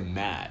 Then they get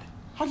mad.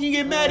 How can you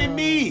get mad at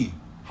me?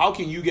 How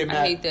can you get mad?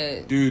 I hate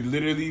that. Dude,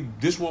 literally,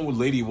 this one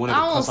lady wanted to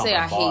I won't cuss out say my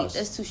I boss. hate.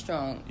 That's too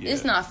strong. Yeah.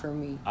 It's not for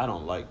me. I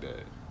don't like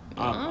that.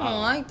 I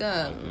don't like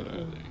that.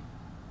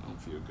 I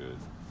don't feel good.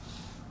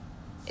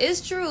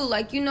 It's true,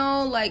 like, you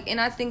know, like, and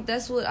I think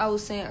that's what I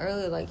was saying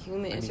earlier, like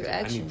human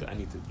interaction.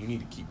 You need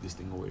to keep this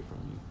thing away from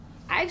me.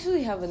 I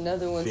actually have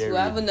another one Very too.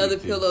 I have another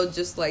addictive. pillow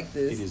just like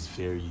this. It is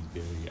very,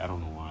 very. I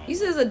don't know why. He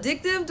says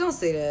addictive? Don't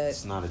say that.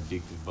 It's not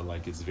addictive, but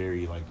like it's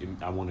very like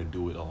I want to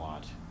do it a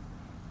lot.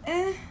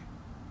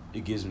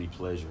 It gives me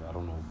pleasure. I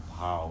don't know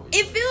how.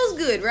 It feels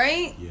good,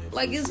 right? Yeah, it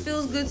like feels it good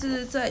feels to good to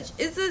feel. the touch.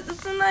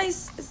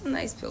 It's a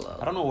nice pillow.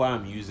 I don't know why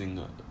I'm using.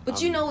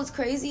 But you know what's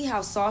crazy?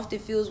 How soft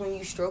it feels when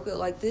you stroke it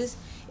like this.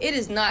 It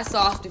is not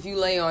soft if you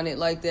lay on it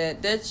like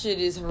that. That shit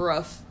is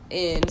rough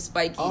and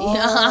spiky.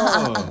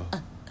 Oh,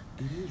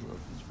 it is rough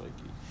and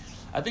spiky.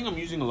 I think I'm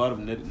using a lot of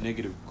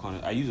negative.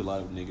 I use a lot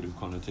of negative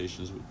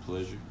connotations with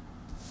pleasure.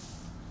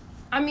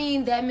 I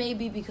mean, that may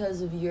be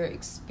because of your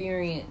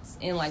experience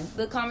and like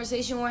the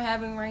conversation we're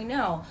having right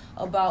now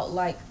about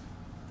like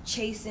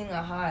chasing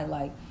a high,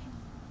 like,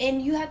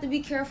 and you have to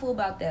be careful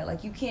about that.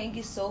 Like, you can't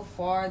get so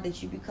far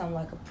that you become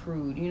like a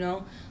prude, you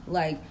know?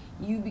 Like,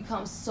 you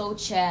become so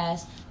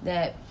chaste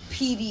that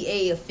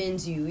PDA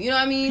offends you. You know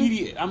what I mean?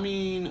 PDA. I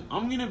mean,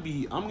 I'm gonna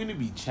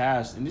be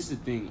chaste, and this is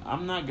the thing.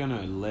 I'm not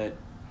gonna let.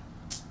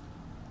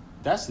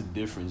 That's the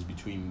difference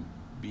between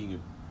being a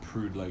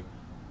prude. Like,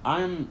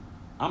 I'm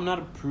not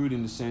a prude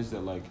in the sense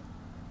that like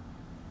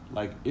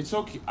it's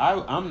okay.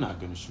 I'm not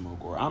gonna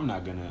smoke or I'm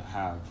not gonna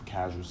have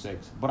casual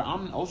sex, but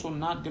I'm also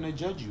not gonna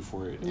judge you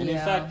for it. And in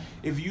fact,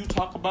 if you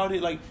talk about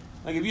it, like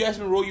if you ask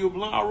me to roll you a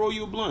blunt, I'll roll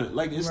you a blunt.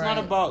 Like it's not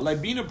about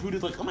like being a prude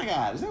is like, oh my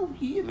god, is that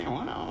weed in there? Oh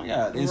my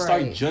god, and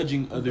start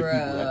judging other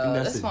people. I think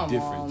that's the my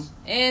difference. Mom.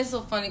 And it's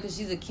so funny because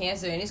she's a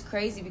Cancer, and it's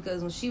crazy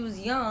because when she was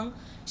young,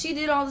 she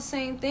did all the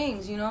same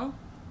things, you know.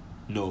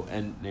 No,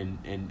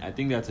 and I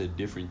think that's a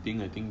different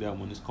thing. I think that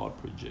one is called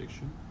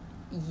projection.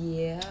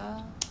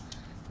 Yeah,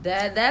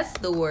 that's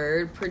the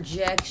word,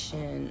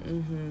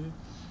 projection.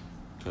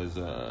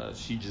 Because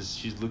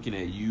she's looking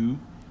at you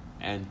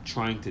and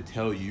trying to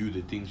tell you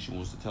the things she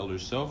wants to tell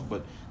herself,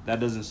 but that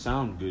doesn't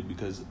sound good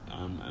because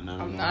and I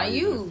don't know how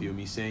you're gonna feel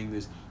me saying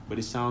this, but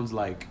it sounds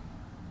like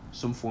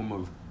some form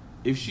of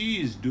if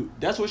she is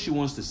that's what she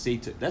wants to say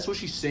to that's what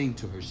she's saying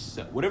to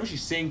herself. Whatever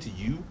she's saying to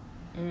you,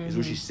 Is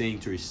what she's saying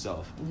to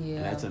herself. Yeah.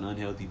 And that's an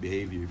unhealthy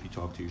behavior if you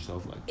talk to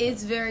yourself like that.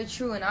 It's very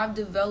true, and I've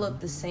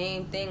developed the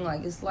same thing.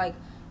 Like, it's like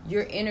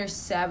your inner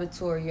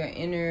saboteur, your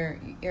inner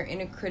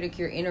critic,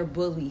 your inner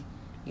bully.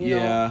 You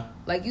know?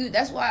 Like,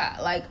 that's why,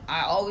 like,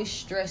 I always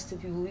stress to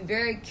people, be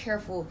very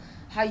careful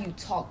how you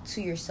talk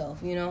to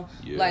yourself, you know?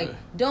 Yeah. Like,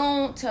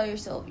 don't tell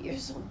yourself, you're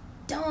so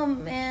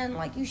dumb, man.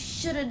 Like, you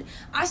should have.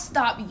 I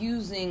stopped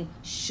using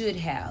should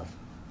have.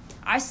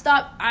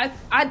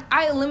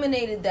 I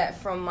eliminated that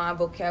from my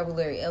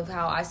vocabulary of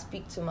how I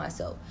speak to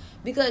myself.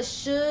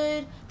 Because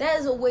that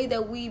is a way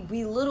that we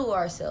belittle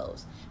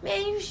ourselves.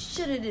 Man, you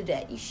should have did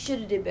that. You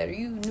should have did better.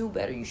 You knew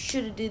better. You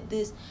should have did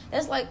this.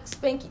 That's like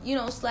slapping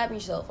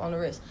yourself on the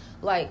wrist.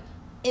 Like,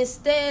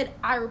 instead,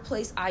 I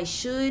replace I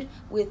should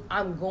with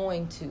I'm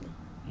going to.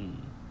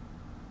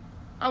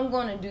 I'm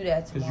gonna do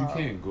that tomorrow. Because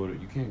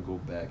you can't go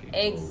back and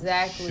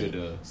exactly. Go,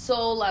 shoulda.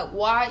 So, like,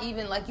 why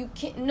even, like, you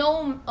can't,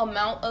 no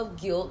amount of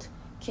guilt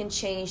can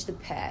change the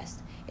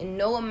past, and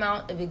no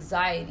amount of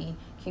anxiety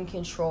can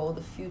control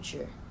the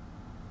future.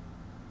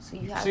 So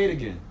you have say it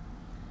again.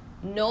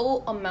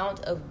 No amount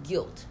of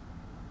guilt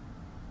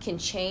can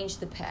change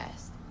the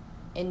past,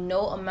 and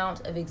no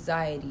amount of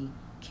anxiety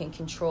can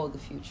control the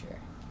future.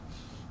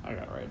 I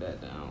gotta write that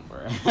down,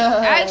 bro.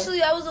 Actually,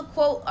 that was a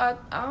quote. I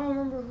don't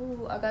remember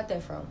who I got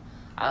that from.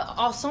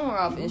 Somewhere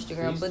off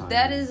Instagram, but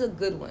that is a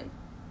good one.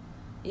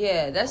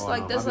 Yeah, that's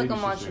like a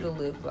mantra to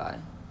live by.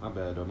 My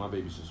bad though. My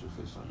baby sister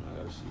FaceTime. I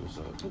gotta see what's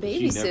up.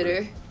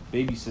 Babysitter.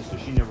 Baby sister.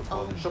 She never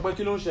called me. What's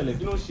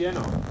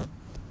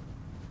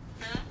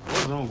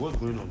wrong? What's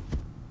going on?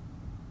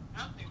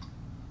 Nothing.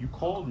 You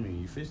called me.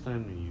 You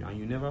FaceTimed me, and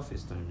you never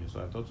FaceTimed me.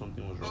 So I thought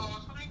something was wrong. I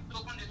was trying to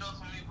open the door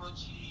for me, but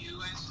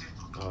you answered.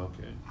 Oh,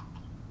 okay.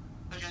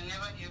 But you're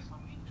never here for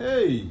me.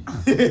 Hey.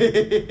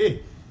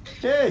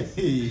 Hey.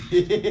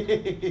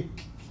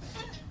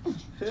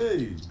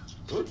 Hey.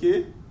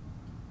 Okay.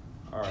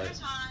 All right.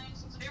 Anytime.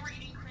 So today we're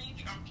eating cream.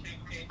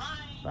 Okay.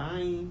 Bye.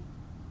 Bye.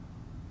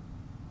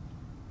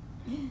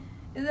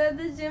 Is that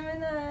the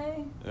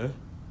Gemini?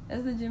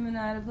 That's the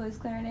Gemini that plays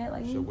clarinet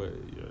like you?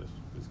 Yes.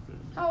 It's good.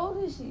 How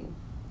old is she?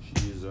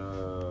 She's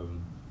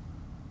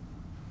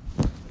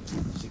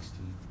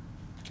 16.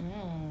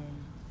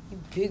 You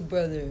big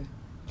brother.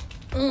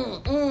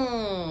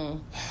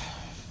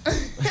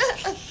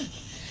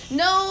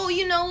 No,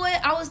 you know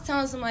what? I was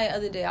telling somebody the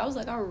other day. I was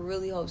like, I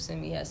really hope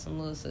Simi has some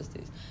little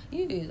sisters.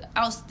 You is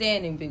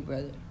outstanding, big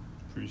brother.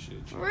 Appreciate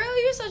you. For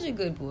real, you're such a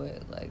good boy.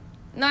 Like,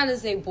 not to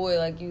say boy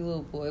like you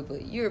little boy,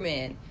 but you're a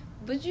man.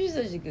 But you're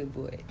such a good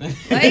boy. Like,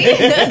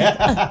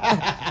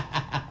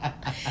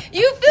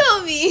 you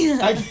feel me?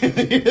 I can't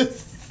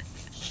It's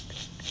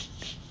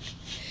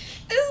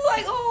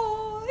like,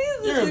 oh,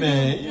 You're a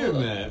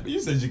man. But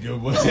you're such a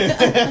good boy.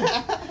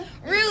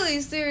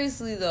 Really,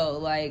 seriously though,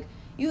 like,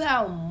 you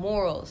have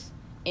morals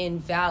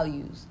and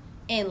values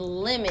and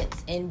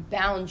limits and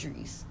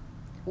boundaries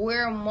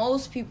where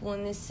most people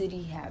in this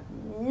city have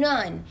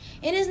none.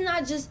 And it's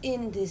not just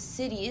in this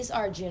city, it's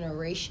our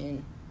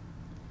generation.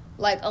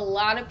 Like, a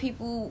lot of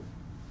people,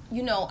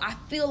 I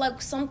feel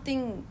like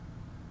something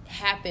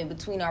happened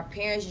between our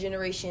parents'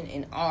 generation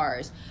and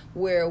ours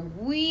where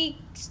we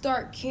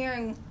start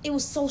caring. It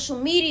was social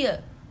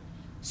media.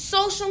 Dude,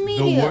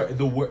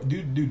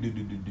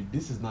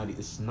 this is not,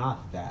 it's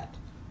not that.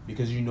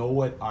 Because you know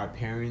what our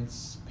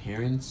parents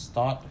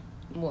thought?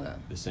 What?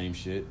 The same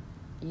shit.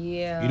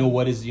 Yeah. You know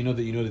what is,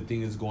 the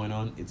thing is going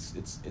on?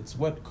 It's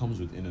what comes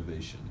with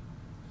innovation.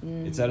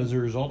 It's that as a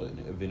result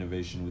of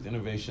innovation. With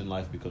innovation,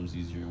 life becomes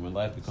easier. And when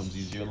life becomes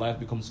easier, life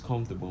becomes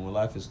comfortable. And when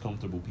life is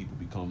comfortable, people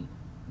become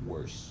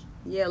worse.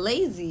 Yeah,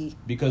 lazy.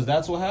 Because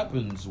that's what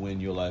happens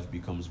when your life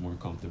becomes more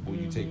comfortable.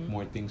 You take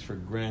more things for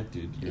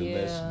granted. You're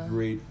less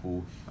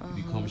grateful.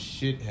 You become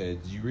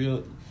shitheads.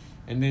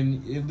 And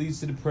then it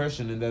leads to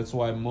depression. And that's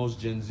why most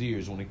Gen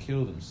Zers want to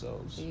kill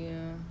themselves.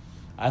 Yeah.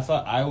 I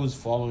thought I was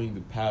following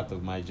the path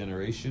of my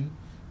generation.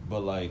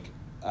 But, I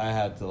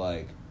had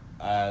to,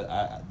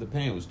 the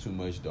pain was too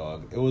much,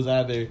 dog. It was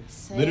either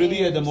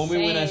literally at the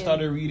moment when I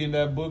started reading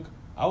that book,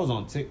 I was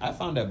on I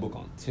found that book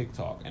on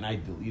TikTok and I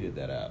deleted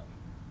that app.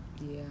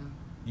 Yeah.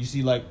 You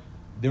see,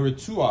 there were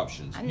two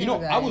options.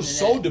 I was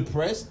so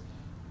depressed.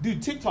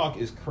 Dude, TikTok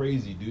is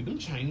crazy, dude. Them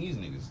Chinese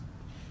niggas.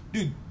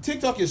 Dude,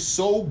 TikTok is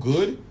so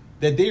good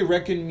that they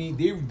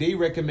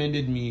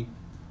recommended me,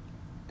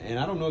 and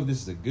I don't know if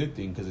this is a good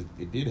thing because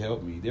it did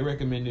help me. They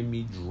recommended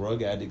me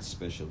drug addict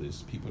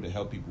specialists, people to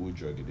help people with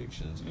drug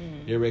addictions.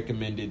 They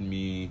recommended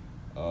me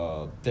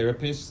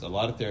therapists. A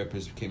lot of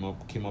therapists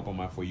came up on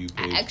my For You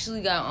page. I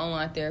actually got an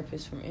online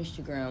therapist from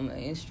Instagram,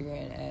 an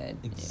Instagram ad.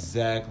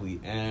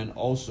 Exactly, and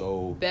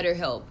also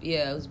BetterHelp.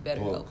 Yeah, it was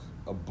BetterHelp.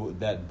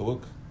 That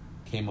book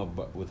came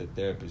up with a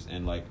therapist,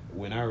 and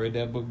when I read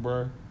that book,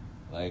 bro,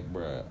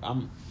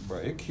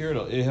 it cured.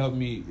 It helped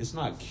me. It's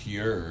not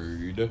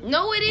cured.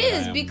 No, it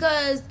is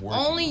because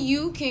only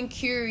you can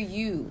cure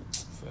you.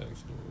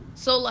 Facts, dude.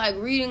 So,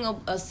 reading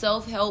a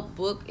self-help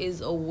book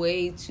is a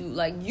way to,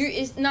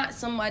 it's not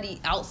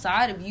somebody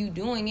outside of you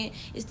doing it.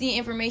 It's the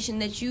information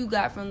that you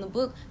got from the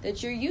book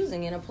that you're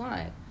using and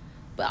applying.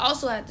 But I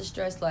also have to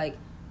stress, like,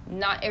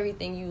 not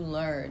everything you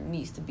learn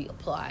needs to be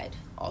applied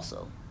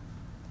also.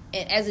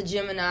 And as a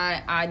Gemini,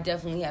 I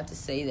definitely have to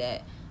say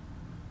that.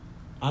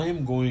 I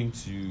am going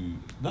to...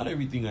 Not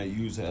everything I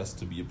use has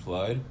to be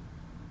applied.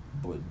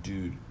 But,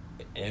 dude,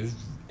 I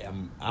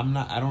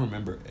don't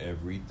remember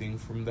everything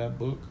from that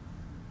book.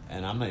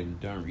 And I'm not even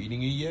done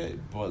reading it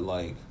yet. But,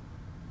 like,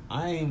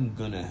 I am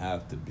going to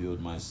have to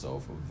build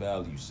myself a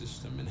value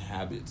system and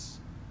habits.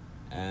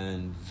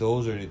 And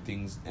those are the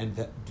things, and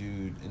that,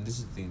 dude, and this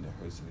is the thing that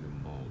hurts me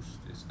the most,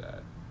 is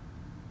that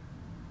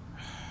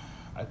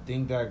I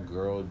think that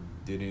girl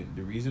the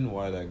reason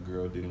why that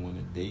girl didn't want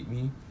to date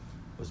me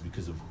was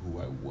because of who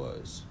I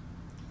was.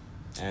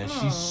 And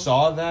she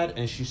saw that,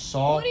 and she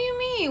saw... What do you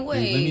mean?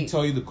 Wait. Dude, let me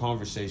tell you the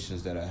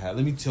conversations that I had.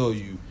 Let me tell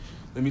you,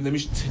 let me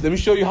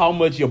show you how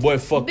much your boy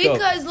fucked up.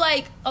 Because,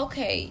 like,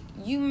 okay,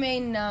 you may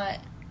not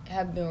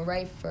have been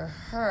right for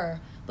her,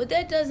 but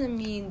that doesn't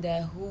mean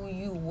that who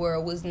you were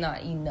was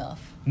not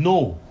enough.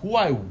 No, who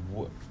I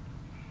was.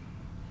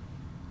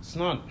 It's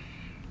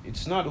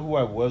not who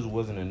I was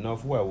wasn't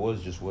enough. Who I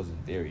was just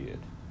wasn't there yet,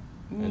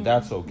 and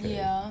that's okay.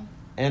 Yeah.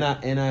 And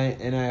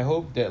I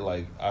hope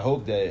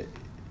that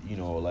you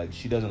know, like,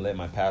 she doesn't let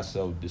my past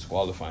self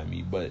disqualify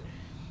me. But,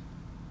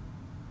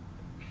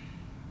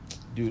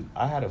 dude,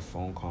 I had a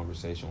phone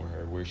conversation with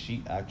her where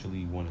she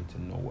actually wanted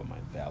to know what my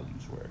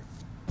values were.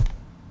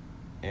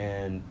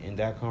 And in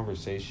that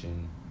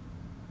conversation,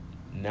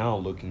 now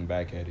looking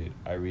back at it,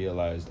 I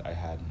realized I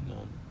had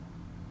none.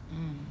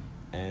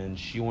 And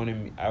she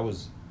wanted me... I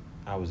was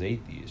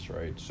atheist,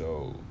 right?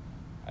 So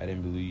I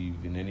didn't believe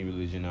in any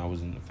religion. I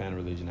wasn't a fan of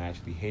religion. I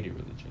actually hated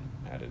religion.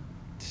 I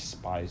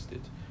despised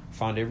it.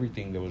 Found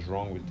everything that was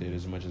wrong with it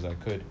as much as I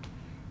could.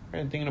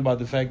 And thinking about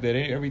the fact that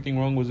everything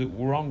wrong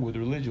with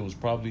religion was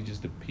probably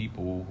just the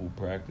people who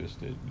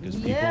practiced it, because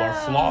people are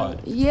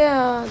flawed.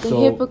 Yeah, the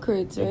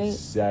hypocrites, right?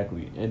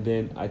 Exactly. And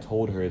then I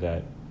told her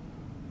that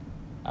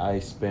I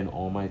spend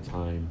all my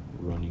time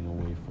running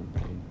away from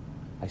pain.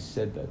 I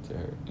said that to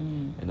her.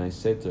 And I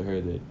said to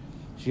her that...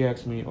 She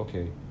asked me,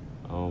 okay,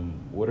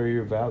 what are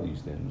your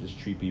values then? Just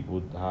treat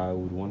people how I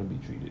would want to be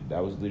treated.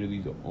 That was literally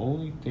the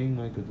only thing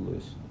I could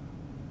list,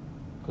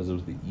 because it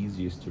was the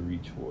easiest to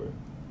reach for.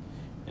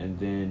 And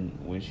then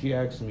when she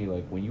asked me,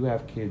 like, when you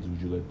have kids, would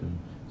you let them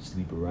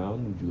sleep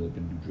around? Would you let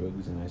them do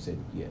drugs? And I said,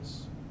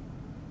 yes.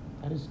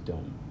 That is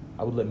dumb.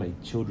 I would let my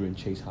children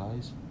chase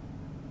highs.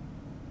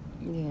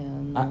 Yeah.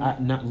 No. I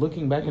not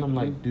looking back, and I'm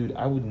like, dude,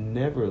 I would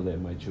never let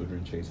my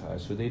children chase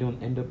highs, so they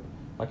don't end up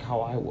like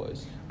how I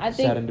was,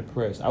 sad and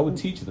depressed. I would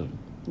teach them.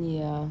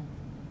 Yeah.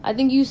 I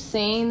think you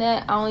saying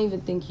that, I don't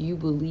even think you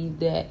believe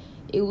that.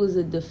 It was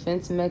a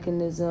defense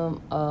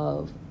mechanism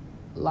of,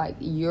 like,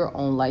 your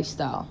own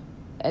lifestyle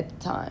at the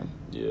time.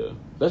 Yeah.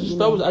 I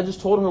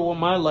just told her what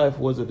my life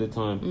was at the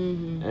time.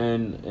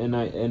 And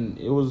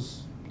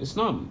it's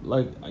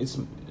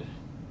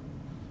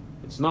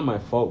not my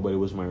fault, but it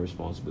was my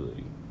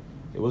responsibility.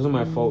 It wasn't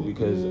my fault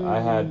because I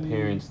had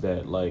parents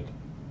that, like,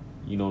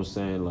 you know what I'm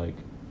saying, like...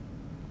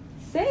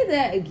 Say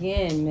that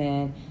again,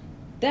 man.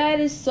 That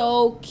is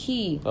so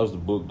key. That was the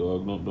book,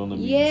 dog. Don't let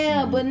me...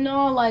 Yeah, but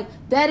no, like,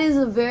 that is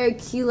a very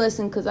key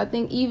lesson, because I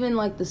think even,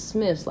 like, the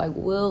Smiths, like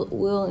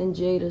Will and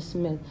Jada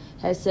Smith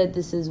has said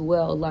this as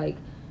well. Like,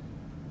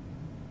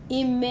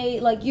 it may...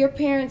 Like, your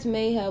parents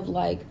may have,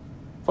 like...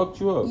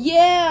 Fucked you up.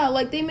 Yeah,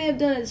 like, they may have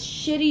done a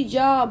shitty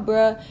job,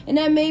 bruh. And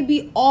that may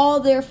be all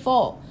their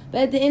fault.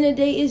 But at the end of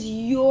the day, it's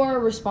your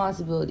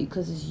responsibility,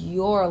 because it's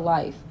your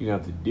life. You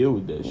have to deal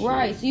with that shit.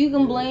 Right, so you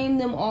can blame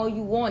them all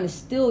you want. It's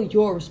still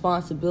your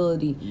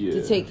responsibility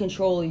to take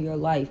control of your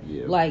life.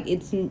 Yeah. Like,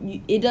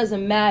 it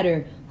doesn't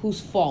matter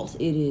whose fault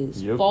it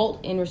is. Yep. Fault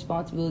and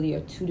responsibility are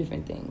two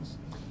different things.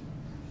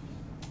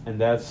 And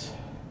that's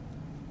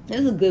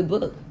a good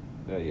book.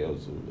 Yeah, yeah.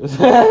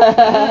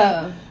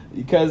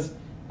 Because,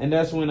 and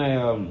that's when I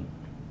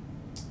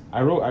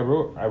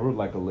wrote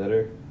like a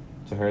letter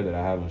to her that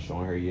I haven't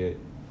shown her yet.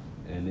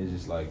 And it's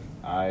just like,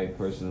 I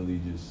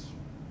personally just...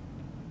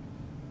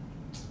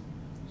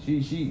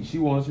 She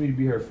wants me to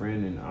be her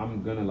friend, and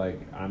I'm gonna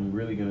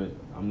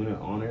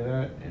honor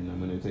that, and I'm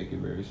gonna take it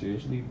very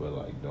seriously. But,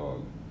 like,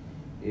 dog,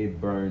 it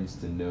burns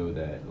to know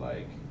that,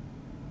 like,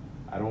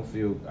 I don't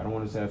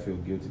want to say I feel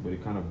guilty, but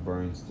it kind of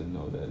burns to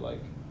know that, like,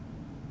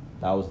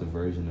 that was the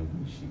version of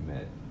me she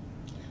met.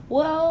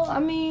 Well, I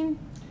mean,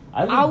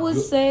 I would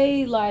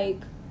say,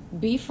 like,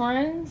 be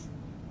friends.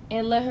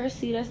 And let her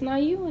see that's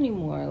not you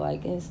anymore.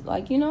 Like, it's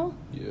like, you know.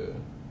 Yeah.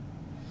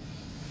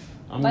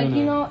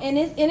 You know, and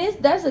it's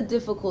that's a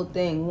difficult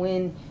thing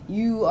when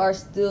you are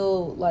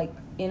still, like,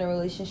 in a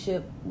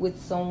relationship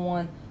with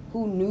someone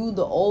who knew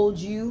the old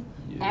you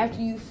after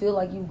you feel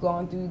like you've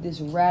gone through this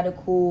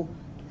radical,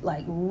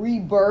 like,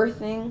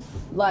 rebirthing.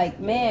 Like,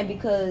 man,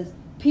 because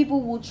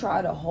people will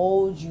try to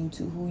hold you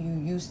to who you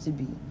used to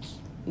be.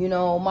 You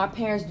know, my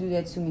parents do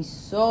that to me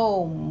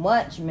so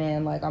much,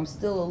 man. Like, I'm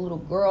still a little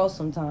girl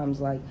sometimes,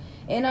 like,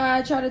 and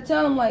I try to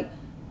tell them, like,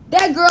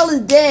 that girl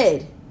is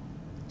dead.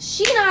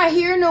 She not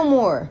here no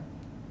more.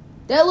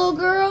 That little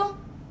girl,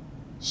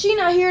 she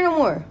not here no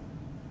more.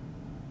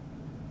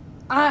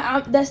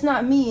 I that's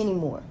not me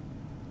anymore.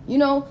 You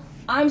know,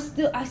 I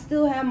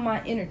still have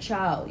my inner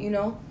child, you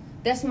know?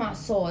 That's my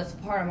soul. It's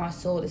part of my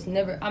soul.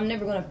 I'm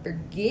never gonna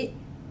forget,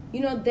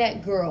 you know,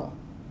 that girl.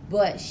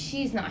 But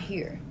she's not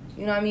here.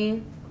 You know what I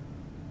mean?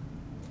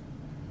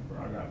 Bro,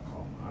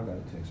 I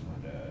gotta text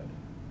my dad.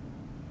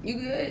 You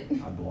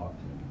good? I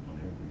blocked him on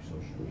every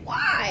social media.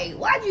 Why?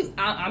 Why'd you?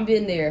 I've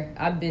been there.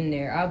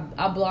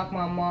 I blocked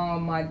my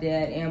mom, my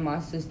dad, and my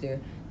sister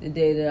the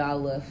day that I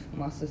left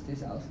my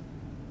sister's house.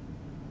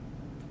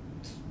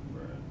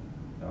 Bro,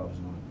 that was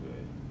not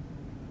good.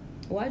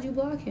 Why'd you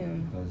block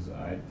him? Because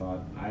I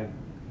thought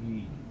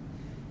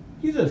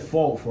he's at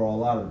fault for a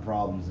lot of the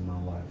problems in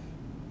my life.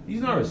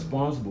 He's not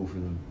responsible for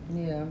them.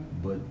 Yeah.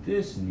 But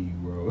this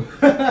Negro,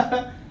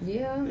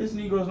 Yeah. this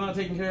Negro's not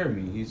taking care of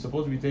me. He's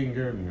supposed to be taking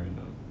care of me right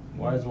now.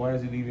 Why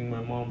is he leaving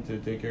my mom to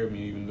take care of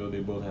me, even though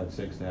they both had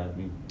sex to have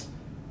me?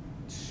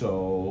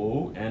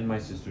 So, and my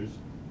sisters,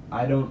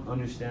 I don't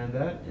understand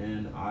that,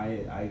 and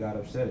I got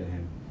upset at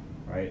him,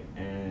 right?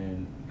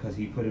 And because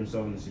he put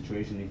himself in the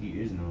situation that he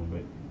is now,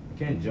 but I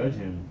can't judge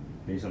him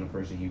based on the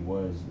person he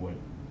was,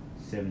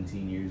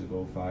 17 years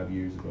ago, 5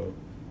 years ago,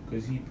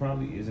 because he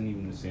probably isn't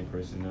even the same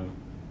person now.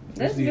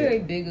 That's very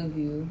big of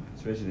you.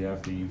 Especially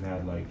after you've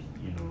had, like,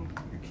 you know,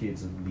 your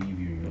kids leave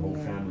you, your whole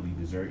family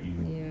desert you,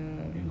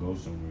 and go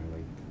somewhere.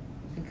 Like,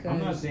 because I'm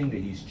not saying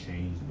that he's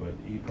changed, but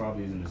he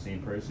probably isn't the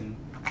same person.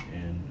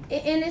 And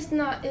it's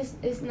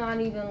not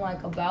even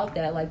like about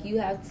that. Like, you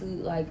have to,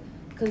 like,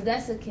 because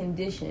that's a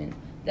condition.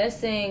 That's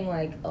saying,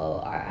 like, oh,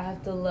 I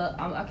have to love.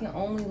 I can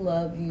only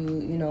love you,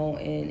 you know,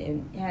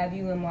 and have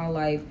you in my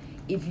life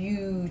if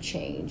you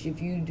change,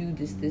 if you do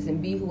this,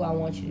 and be who I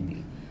want you to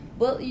be.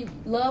 But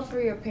love for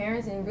your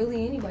parents and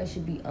really anybody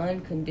should be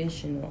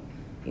unconditional,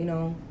 you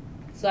know.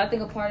 So I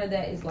think a part of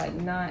that is, like,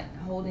 not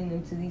holding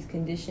them to these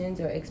conditions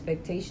or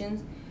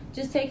expectations,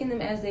 just taking them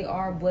as they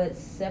are, but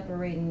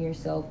separating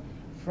yourself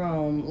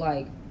from,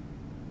 like,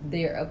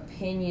 their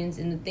opinions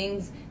and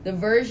the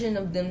version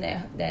of them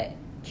that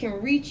can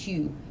reach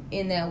you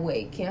in that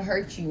way, can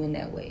hurt you in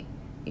that way.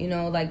 You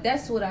know, like,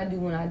 that's what I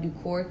do when I do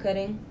cord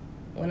cutting,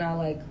 when I,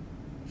 like,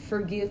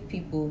 forgive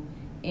people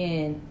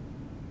and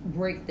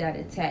break that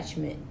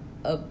attachment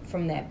up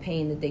from that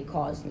pain that they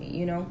caused me,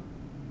 you know?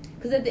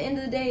 Because at the end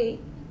of the day,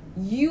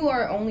 you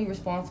are only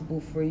responsible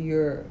for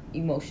your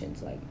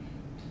emotions. Like,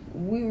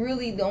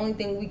 the only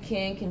thing we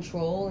can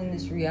control in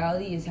this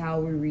reality is how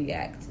we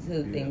react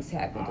to the things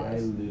happen to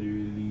us. I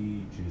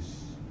literally just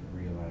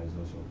realized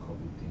also a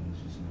couple things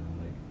just now.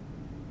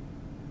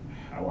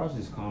 Like, I watched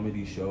this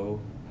comedy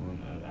show.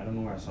 I don't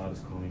know where I saw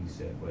this comedy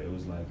set, but it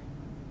was like,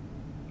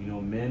 you know,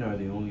 men are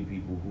the only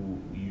people who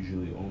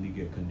usually only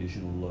get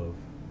conditional love.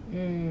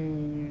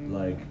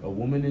 Like, a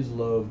woman is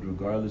loved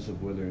regardless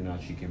of whether or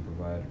not she can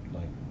provide,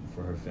 like,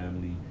 for her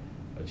family.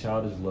 A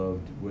child is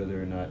loved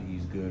whether or not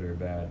he's good or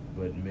bad.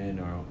 But men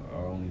are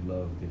only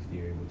loved if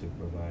they're able to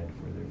provide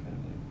for their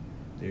family.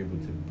 They're able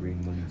to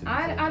bring money to the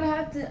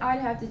table. I'd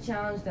have to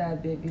challenge that a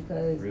bit,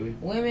 because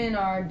women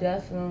are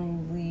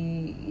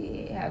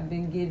definitely have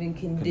been given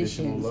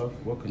conditions. Conditional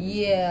love? What conditions?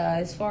 Yeah,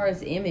 as far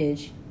as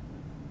image.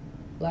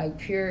 Like,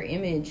 pure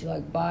image,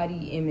 like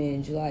body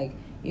image, like,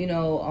 you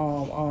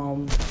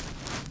know,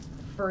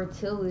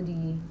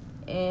 fertility,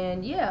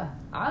 and yeah,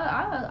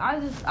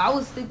 I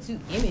would stick to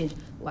image.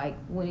 Like,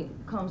 when it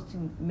comes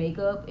to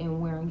makeup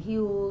and wearing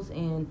heels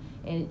and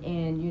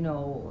you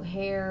know,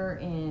 hair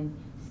and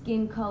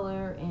skin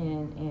color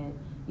and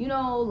you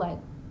know, like,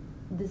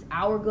 this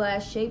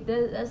hourglass shape.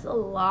 That's a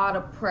lot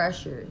of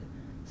pressure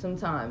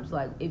sometimes.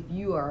 Like, if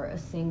you are a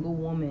single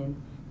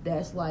woman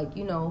that's, like,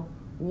 you know,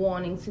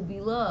 wanting to be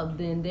loved,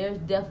 then there's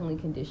definitely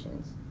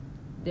conditions.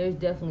 There's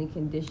definitely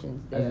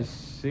conditions there. As a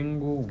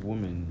single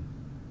woman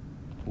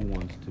who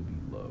wants to be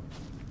loved,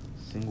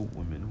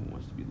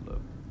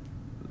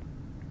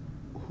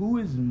 who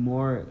is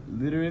more,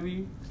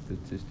 literally,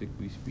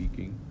 statistically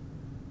speaking,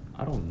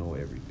 I don't know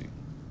everything,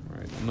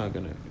 right? I'm not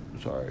gonna,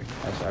 sorry.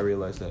 I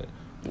realized that.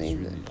 I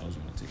was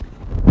gonna take it.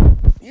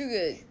 You're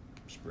good.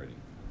 Spreading.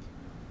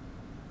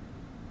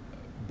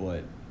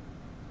 But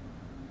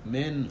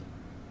men,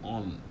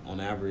 on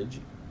average,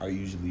 are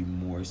usually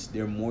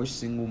they're more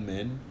single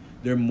men.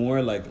 They're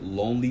more like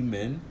lonely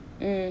men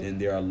than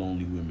there are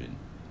lonely women.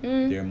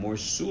 There are more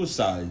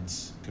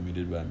suicides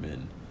committed by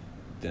men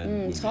than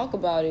women. Talk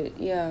about it,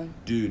 yeah.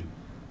 Dude,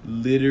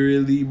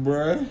 literally,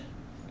 bruh,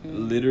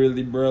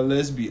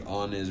 let's be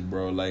honest,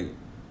 bro.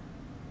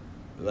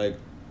 Like,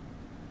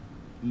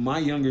 my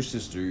younger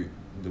sister,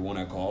 the one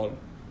I called,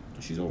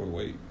 she's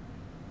overweight.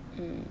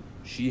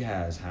 She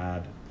has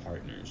had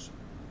partners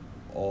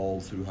all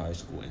through high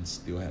school and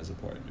still has a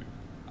partner.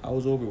 I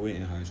was overweight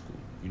in high school.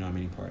 You know how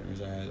many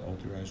partners I had all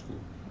through high school?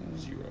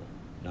 0.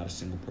 Not a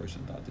single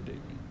person thought to date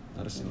me.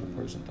 Not a single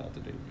person thought to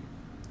date me.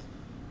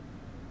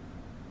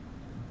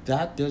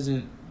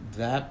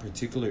 That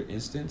particular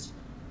instance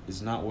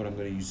is not what I'm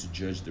going to use to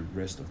judge the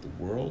rest of the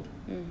world.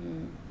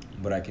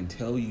 But I can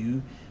tell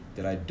you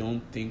that I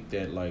don't think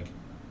that, like,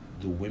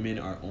 the women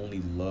are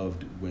only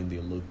loved when they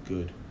look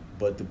good.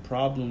 But the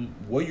problem,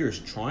 what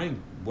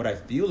I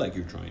feel like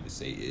you're trying to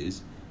say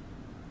is,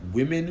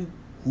 women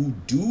who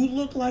do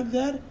look like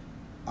that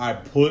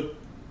are put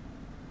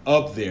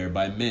up there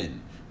by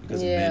men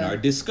because men are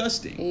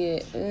disgusting. Yeah,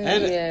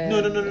 and no.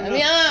 I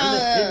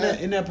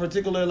mean, in that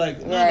particular, like,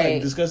 not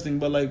like disgusting,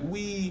 but like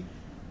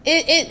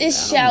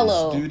it's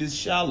shallow, dude. It's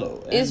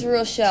shallow. It's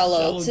real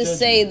shallow to judgment.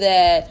 Say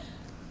that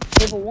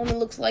if a woman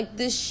looks like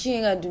this, she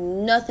ain't gotta do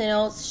nothing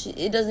else.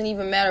 It doesn't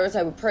even matter what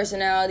type of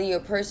personality or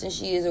person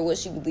she is or what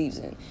she believes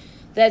in.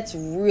 That's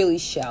really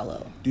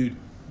shallow, dude.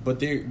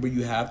 But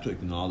you have to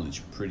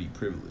acknowledge pretty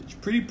privilege.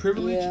 Pretty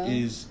privilege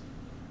is.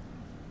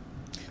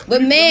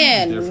 But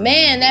man,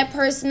 that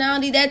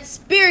personality, that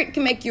spirit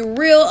can make you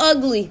real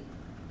ugly.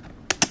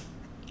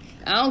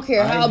 I don't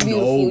care how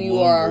beautiful you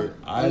are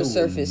on the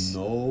surface.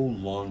 No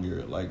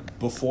longer, like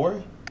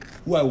before,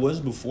 who I was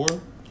before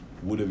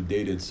would have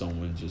dated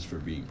someone just for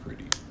being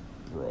pretty,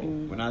 bro.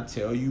 When I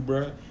tell you,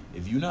 bro,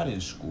 if you're not in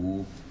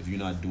school, if you're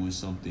not doing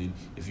something,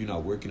 if you're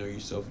not working on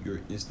yourself, you're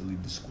instantly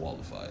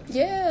disqualified.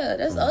 Yeah,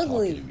 that's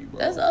ugly. Me,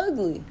 that's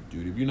ugly,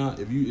 dude. If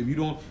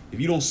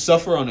you don't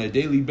suffer on a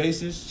daily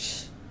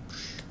basis,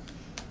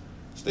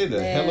 stay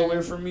the hell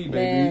away from me, baby.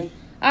 Man.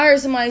 I heard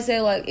somebody say,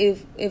 like,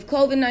 if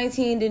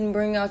COVID-19 didn't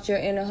bring out your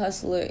inner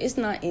hustler, it's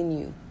not in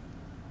you.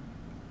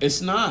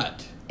 It's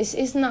not.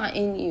 It's not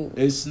in you.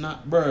 It's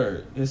not,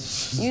 bro.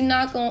 You're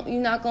not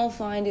gonna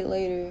find it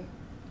later.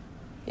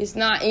 It's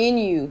not in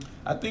you.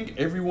 I think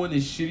everyone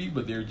is shitty,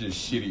 but they're just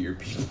shittier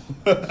people.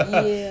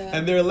 Yeah.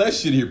 And they're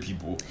less shittier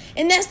people.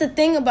 And that's the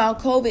thing about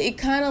COVID. It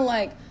kind of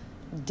like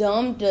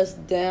dumbed us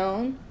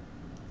down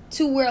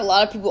to where a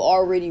lot of people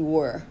already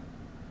were.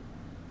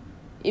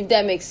 If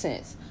that makes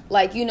sense.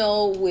 Like, you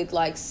know, with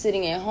like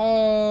sitting at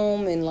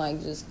home and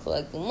like just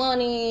collecting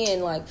money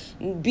and like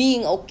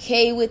being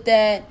okay with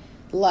that.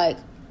 Like,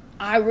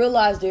 I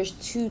realized there's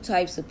two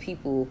types of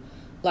people.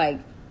 Like,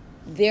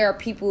 there are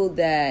people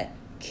that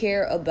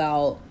care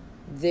about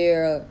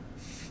their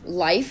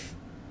life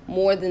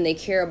more than they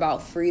care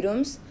about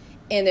freedoms.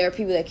 And there are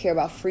people that care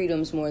about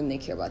freedoms more than they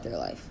care about their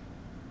life.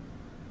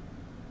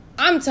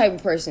 I'm the type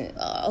of person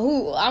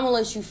who I'm going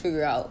to let you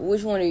figure out.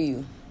 Which one are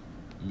you?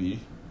 Me?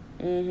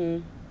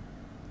 Mm-hmm.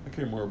 I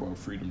care more about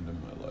freedom than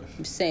my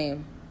life.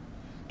 Same.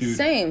 Dude,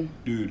 Same.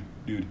 Dude.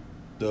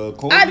 The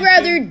COVID I'd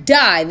rather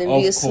die than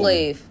be a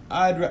slave.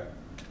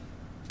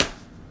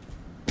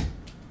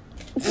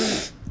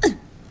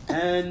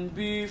 And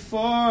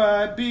before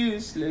I be a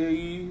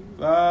slave,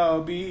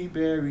 I'll be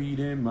buried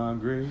in my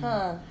grave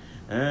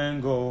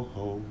and go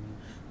home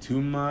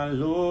to my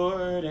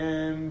Lord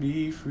and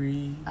be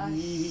free.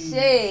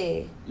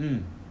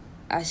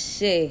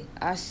 Ashe.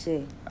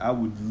 Ashe. I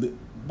would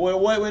boy,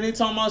 what when they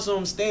talking about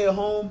some stay at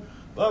home,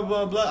 blah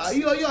blah blah.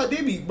 Yo,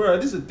 they be, bro.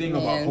 This is the thing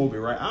about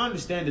COVID, right? I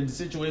understand that the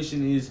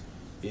situation is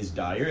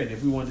dire, and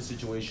if we want the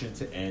situation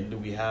to end,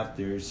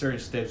 there's certain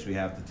steps we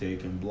have to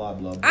take, and blah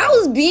blah blah. I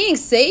was being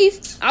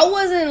safe. I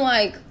wasn't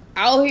like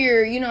out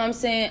here, you know what I'm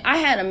saying? I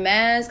had a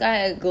mask, I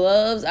had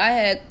gloves, I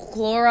had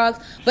Clorox,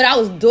 but I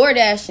was door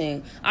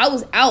dashing. I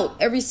was out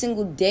every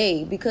single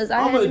day because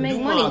I had to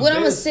make money. What, I'm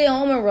gonna stay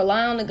home and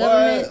rely on the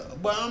government?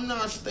 But I'm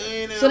not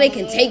staying at so they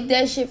can take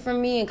that shit from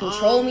me and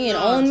control me and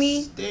own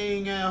me?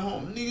 Staying at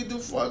home. Nigga, the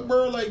fuck,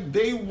 bro? Like,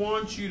 they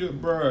want you to,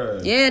 bro.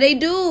 Yeah, they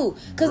do.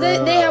 Because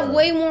they have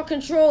way more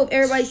control if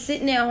everybody's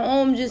sitting at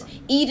home just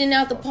eating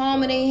out the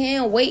palm of their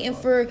hand, waiting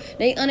for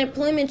their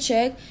unemployment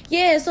check.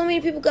 Yeah, so many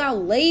people got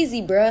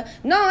lazy, bro.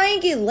 No, I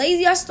ain't get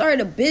lazy. I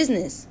started a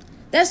business.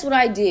 That's what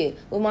I did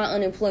with my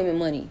unemployment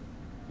money.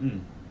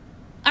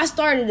 I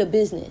started a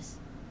business.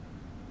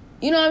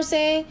 You know what I'm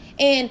saying?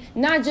 And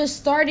not just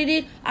started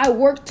it, I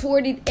worked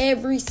toward it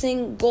every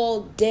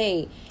single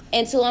day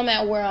until I'm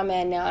at where I'm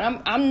at now.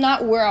 And I'm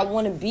not where I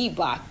want to be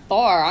by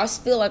far. I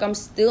feel like I'm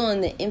still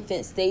in the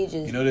infant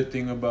stages. You know the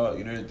thing about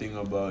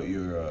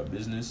your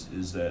business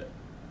is that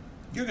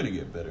you're gonna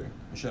get better,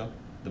 Michelle.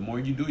 The more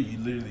you do it, you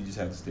literally just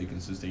have to stay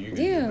consistent. You're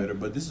gonna get better.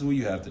 But this is what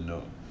you have to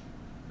know.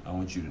 I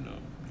want you to know.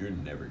 You're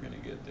never gonna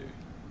get there.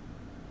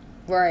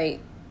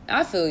 Right.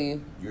 I feel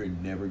you. You're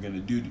never gonna,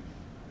 dude.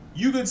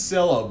 You could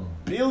sell 1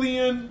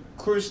 billion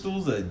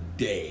crystals a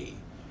day,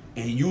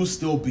 and you'll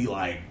still be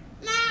like,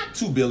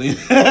 2 billion.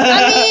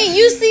 I mean,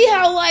 you see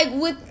how like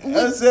with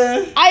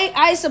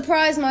I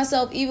surprised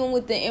myself even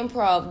with the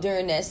improv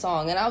during that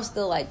song, and I was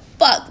still like,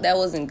 fuck, that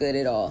wasn't good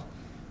at all.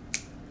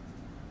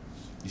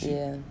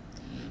 Yeah.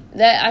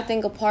 That, I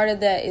think a part of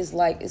that is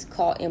like, it's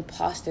called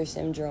imposter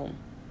syndrome.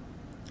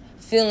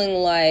 Feeling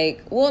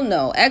like, well,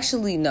 no,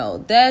 actually,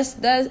 no.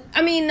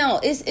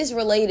 It's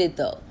related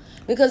though.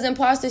 Because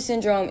imposter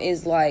syndrome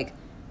is like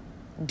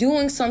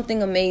doing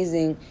something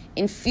amazing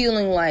and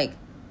feeling like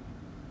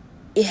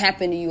it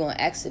happened to you on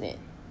accident.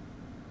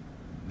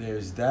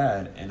 There's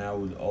that, and I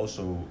would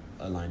also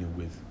align it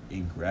with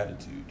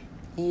ingratitude.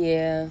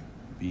 Yeah.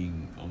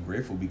 Being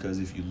ungrateful, because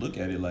if you look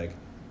at it like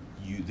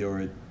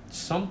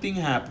something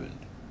happened,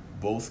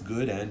 both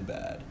good and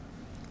bad.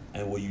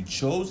 And what you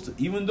chose to,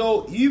 even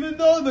though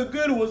the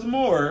good was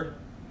more,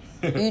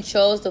 You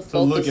chose to look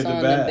focus at the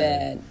on bad. the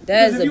bad.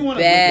 That Because is if you a wanna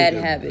bad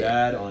look at the habit.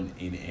 Bad on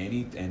in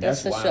any, and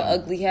That's that's such why an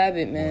ugly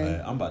habit,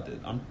 man.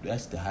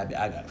 That's the habit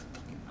I gotta.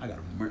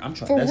 I'm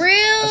trying. For That's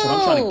what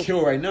I'm trying to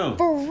kill right now.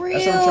 For real.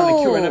 That's what I'm trying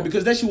to kill right now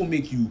because that shit will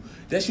make you.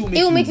 That shit will make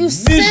It will make you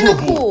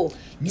miserable.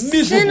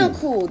 cynical.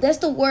 Cynical. That's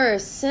the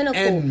word. Cynical.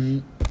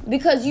 And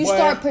because you boy,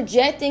 start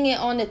projecting it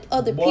on the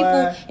other boy,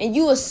 people, and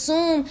you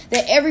assume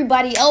that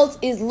everybody else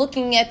is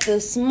looking at the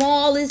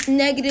smallest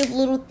negative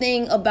little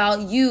thing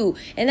about you,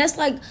 and that's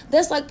like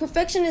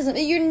perfectionism.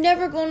 You're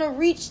never gonna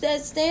reach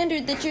that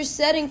standard that you're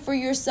setting for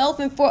yourself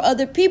and for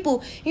other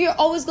people. You're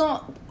always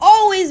gonna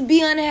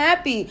be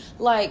unhappy.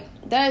 Like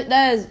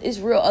that is it's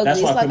real ugly.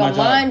 It's like a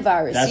mind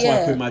virus. That's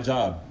why I quit my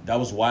job. That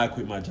was why I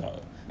quit my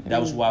job. That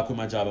was why I quit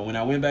my job. And when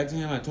I went back to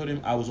him, I told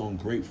him I was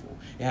ungrateful.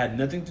 It had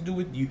nothing to do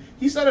with you.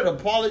 He started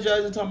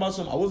apologizing, talking about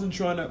something. I wasn't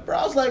trying to. Bro,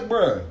 I was like,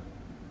 bro,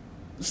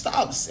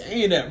 stop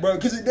saying that, bro.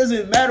 Because it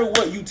doesn't matter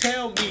what you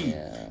tell me.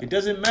 Yeah. It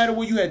doesn't matter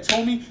what you had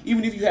told me.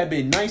 Even if you had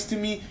been nice to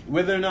me,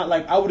 whether or not,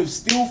 like, I would have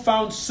still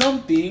found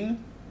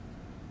something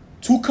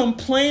to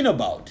complain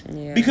about.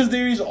 Yeah. Because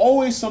there is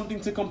always something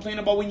to complain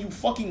about when you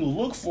fucking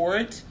look for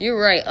it. You're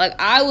right. Like,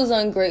 I was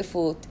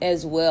ungrateful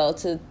as well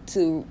to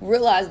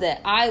realize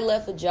that I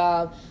left a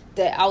job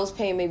that I was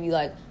paying maybe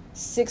like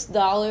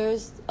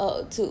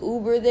 $6 to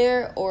Uber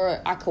there,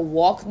 or I could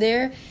walk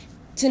there,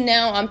 to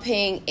now I'm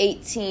paying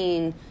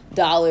 $18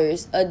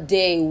 a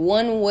day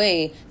one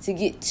way to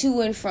get to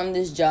and from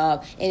this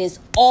job, and it's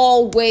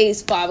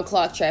always 5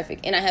 o'clock traffic,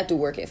 and I have to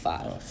work at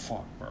 5. Oh,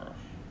 fuck, bro.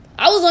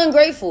 I was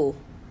ungrateful.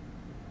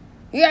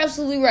 You're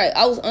absolutely right.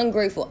 I was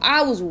ungrateful.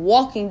 I was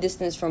walking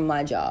distance from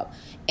my job,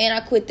 and I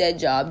quit that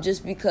job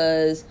just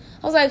because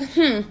I was like,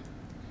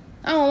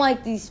 I don't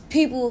like these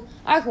people.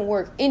 I can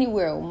work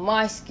anywhere with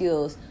my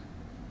skills.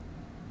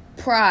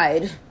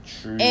 Pride.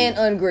 True. And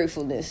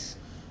ungratefulness.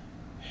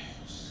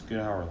 It's good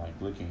how we're like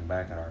looking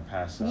back at our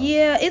past self.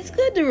 Yeah, it's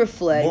good to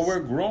reflect. But we're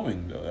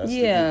growing though. That's the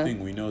Yeah. good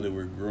thing. We know that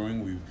we're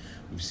growing.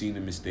 We've seen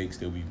the mistakes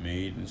that we've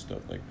made and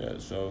stuff like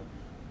that. So,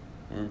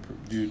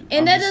 dude.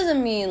 And that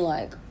doesn't mean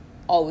like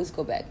always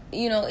go back.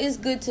 You know, it's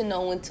good to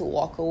know when to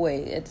walk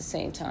away at the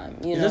same time.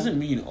 You know, it doesn't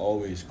mean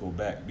always go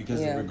back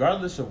because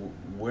regardless of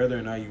whether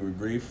or not you were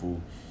grateful,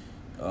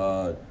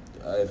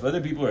 if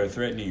other people are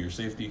threatening your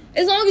safety,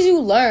 as long as you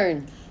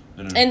learn.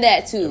 No. And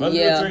that too, if other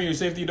people are threatening your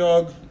safety,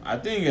 dog, I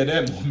think at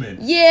that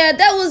moment, yeah,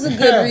 that was a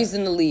good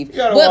reason to leave.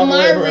 But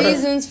my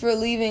reasons for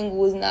leaving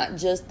was not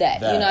just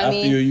that. You know what I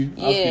mean? Feel you.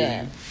 Yeah. I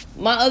feel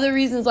you. My other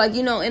reasons, like,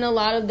 you know, and a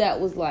lot of that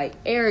was like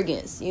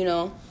arrogance, you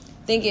know,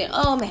 thinking,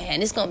 oh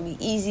man, it's gonna be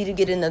easy to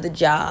get another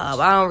job.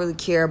 I don't really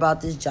care about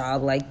this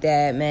job like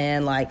that,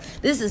 man. Like,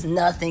 this is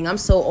nothing. I'm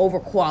so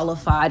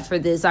overqualified for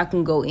this. I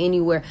can go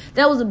anywhere.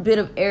 That was a bit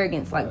of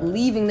arrogance, like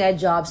leaving that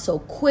job so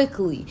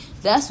quickly.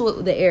 That's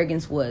what the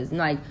arrogance was. And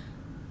like,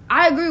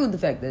 I agree with the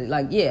fact that,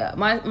 like, yeah,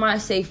 my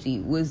safety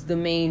was the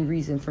main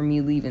reason for me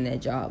leaving that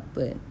job.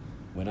 But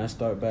when I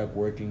start back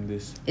working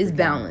this it's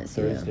balance.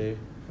 Thursday,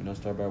 when I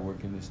start back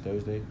working this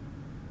Thursday,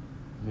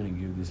 I'm gonna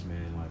give this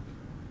man like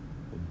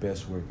the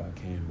best work I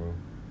can, bro.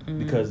 Mm-hmm.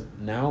 Because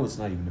now it's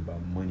not even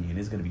about money, and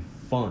it's gonna be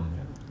fun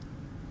now.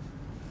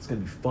 It's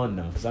gonna be fun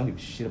now because I don't give a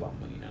shit about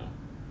money now.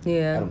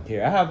 Yeah, I don't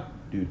care.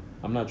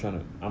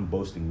 I'm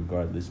boasting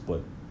regardless,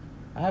 but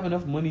I have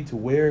enough money to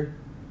where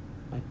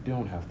I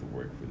don't have to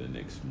work for the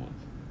next month.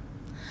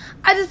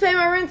 I just paid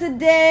my rent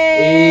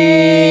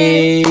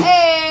today. Hey.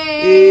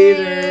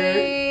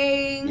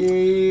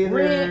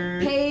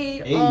 Rent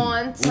paid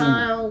on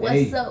time.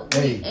 What's up?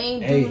 We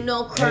ain't do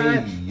no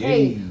crime.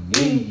 Hey,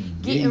 we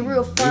getting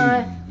real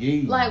fine.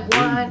 Like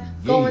wine,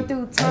 going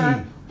through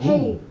time.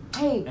 Hey.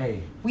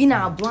 We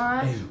not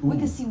blind. We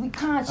can see we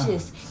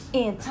conscious.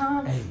 In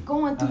time,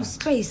 going through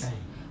space.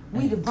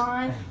 We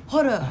divine.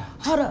 Hold up.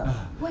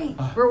 Wait,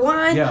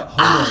 rewind. Yeah,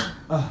 hold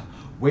up.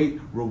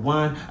 Wait,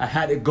 rewind. I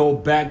had to go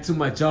back to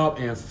my job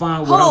and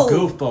find what I'm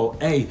good for.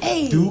 I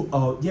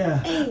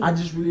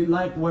just really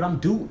like what I'm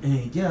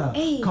doing. Yeah,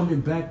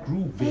 coming back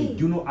grooving.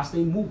 You know, I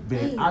stay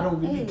moving. I don't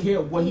really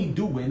care what he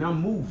doing.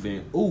 I'm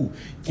moving. Ooh,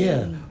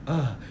 yeah.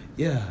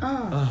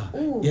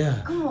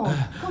 Come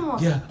on.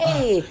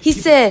 Hey, he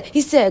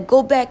said,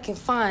 go back and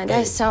find.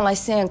 That sound like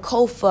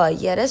Sankofa.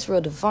 Yeah, that's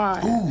real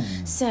divine. Ooh.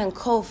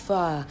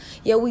 Sankofa.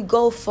 Yeah, we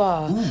go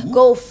far.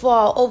 Go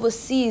far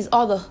overseas,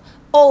 all the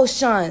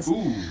oceans.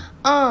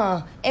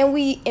 And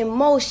we in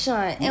motion.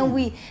 And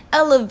we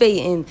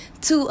elevating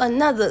to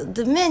another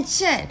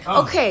dimension.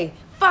 Okay,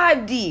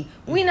 5D.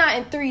 We not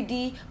in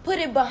 3D. Put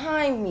it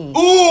behind me.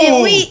 Ooh.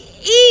 And we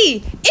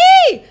E.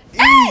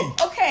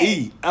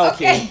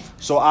 Okay.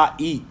 So I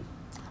eat.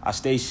 I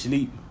stay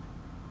sleep.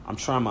 I'm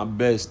trying my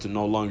best to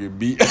no longer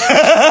be.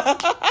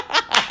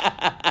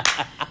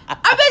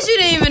 I bet you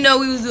didn't even know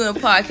we was doing a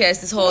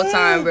podcast this whole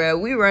time, bro.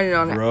 We running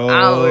on an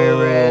hour,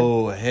 bro.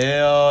 Oh,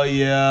 hell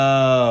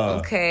yeah.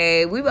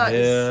 Okay, we about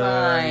to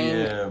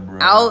sign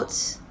out.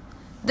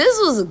 This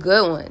was a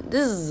good one.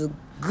 This is a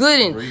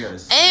good one.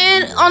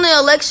 And on the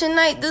election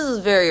night, this is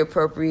very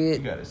appropriate.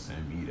 You gotta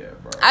send me that,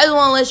 bro. I just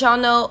want to let y'all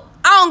know,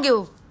 I don't give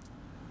a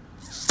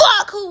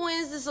fuck who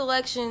wins this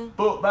election.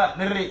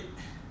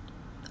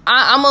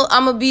 I'm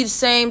gonna be the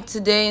same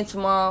today and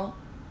tomorrow,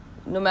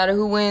 no matter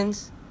who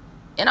wins.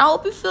 And I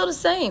hope you feel the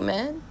same,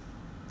 man.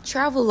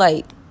 Travel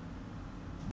light.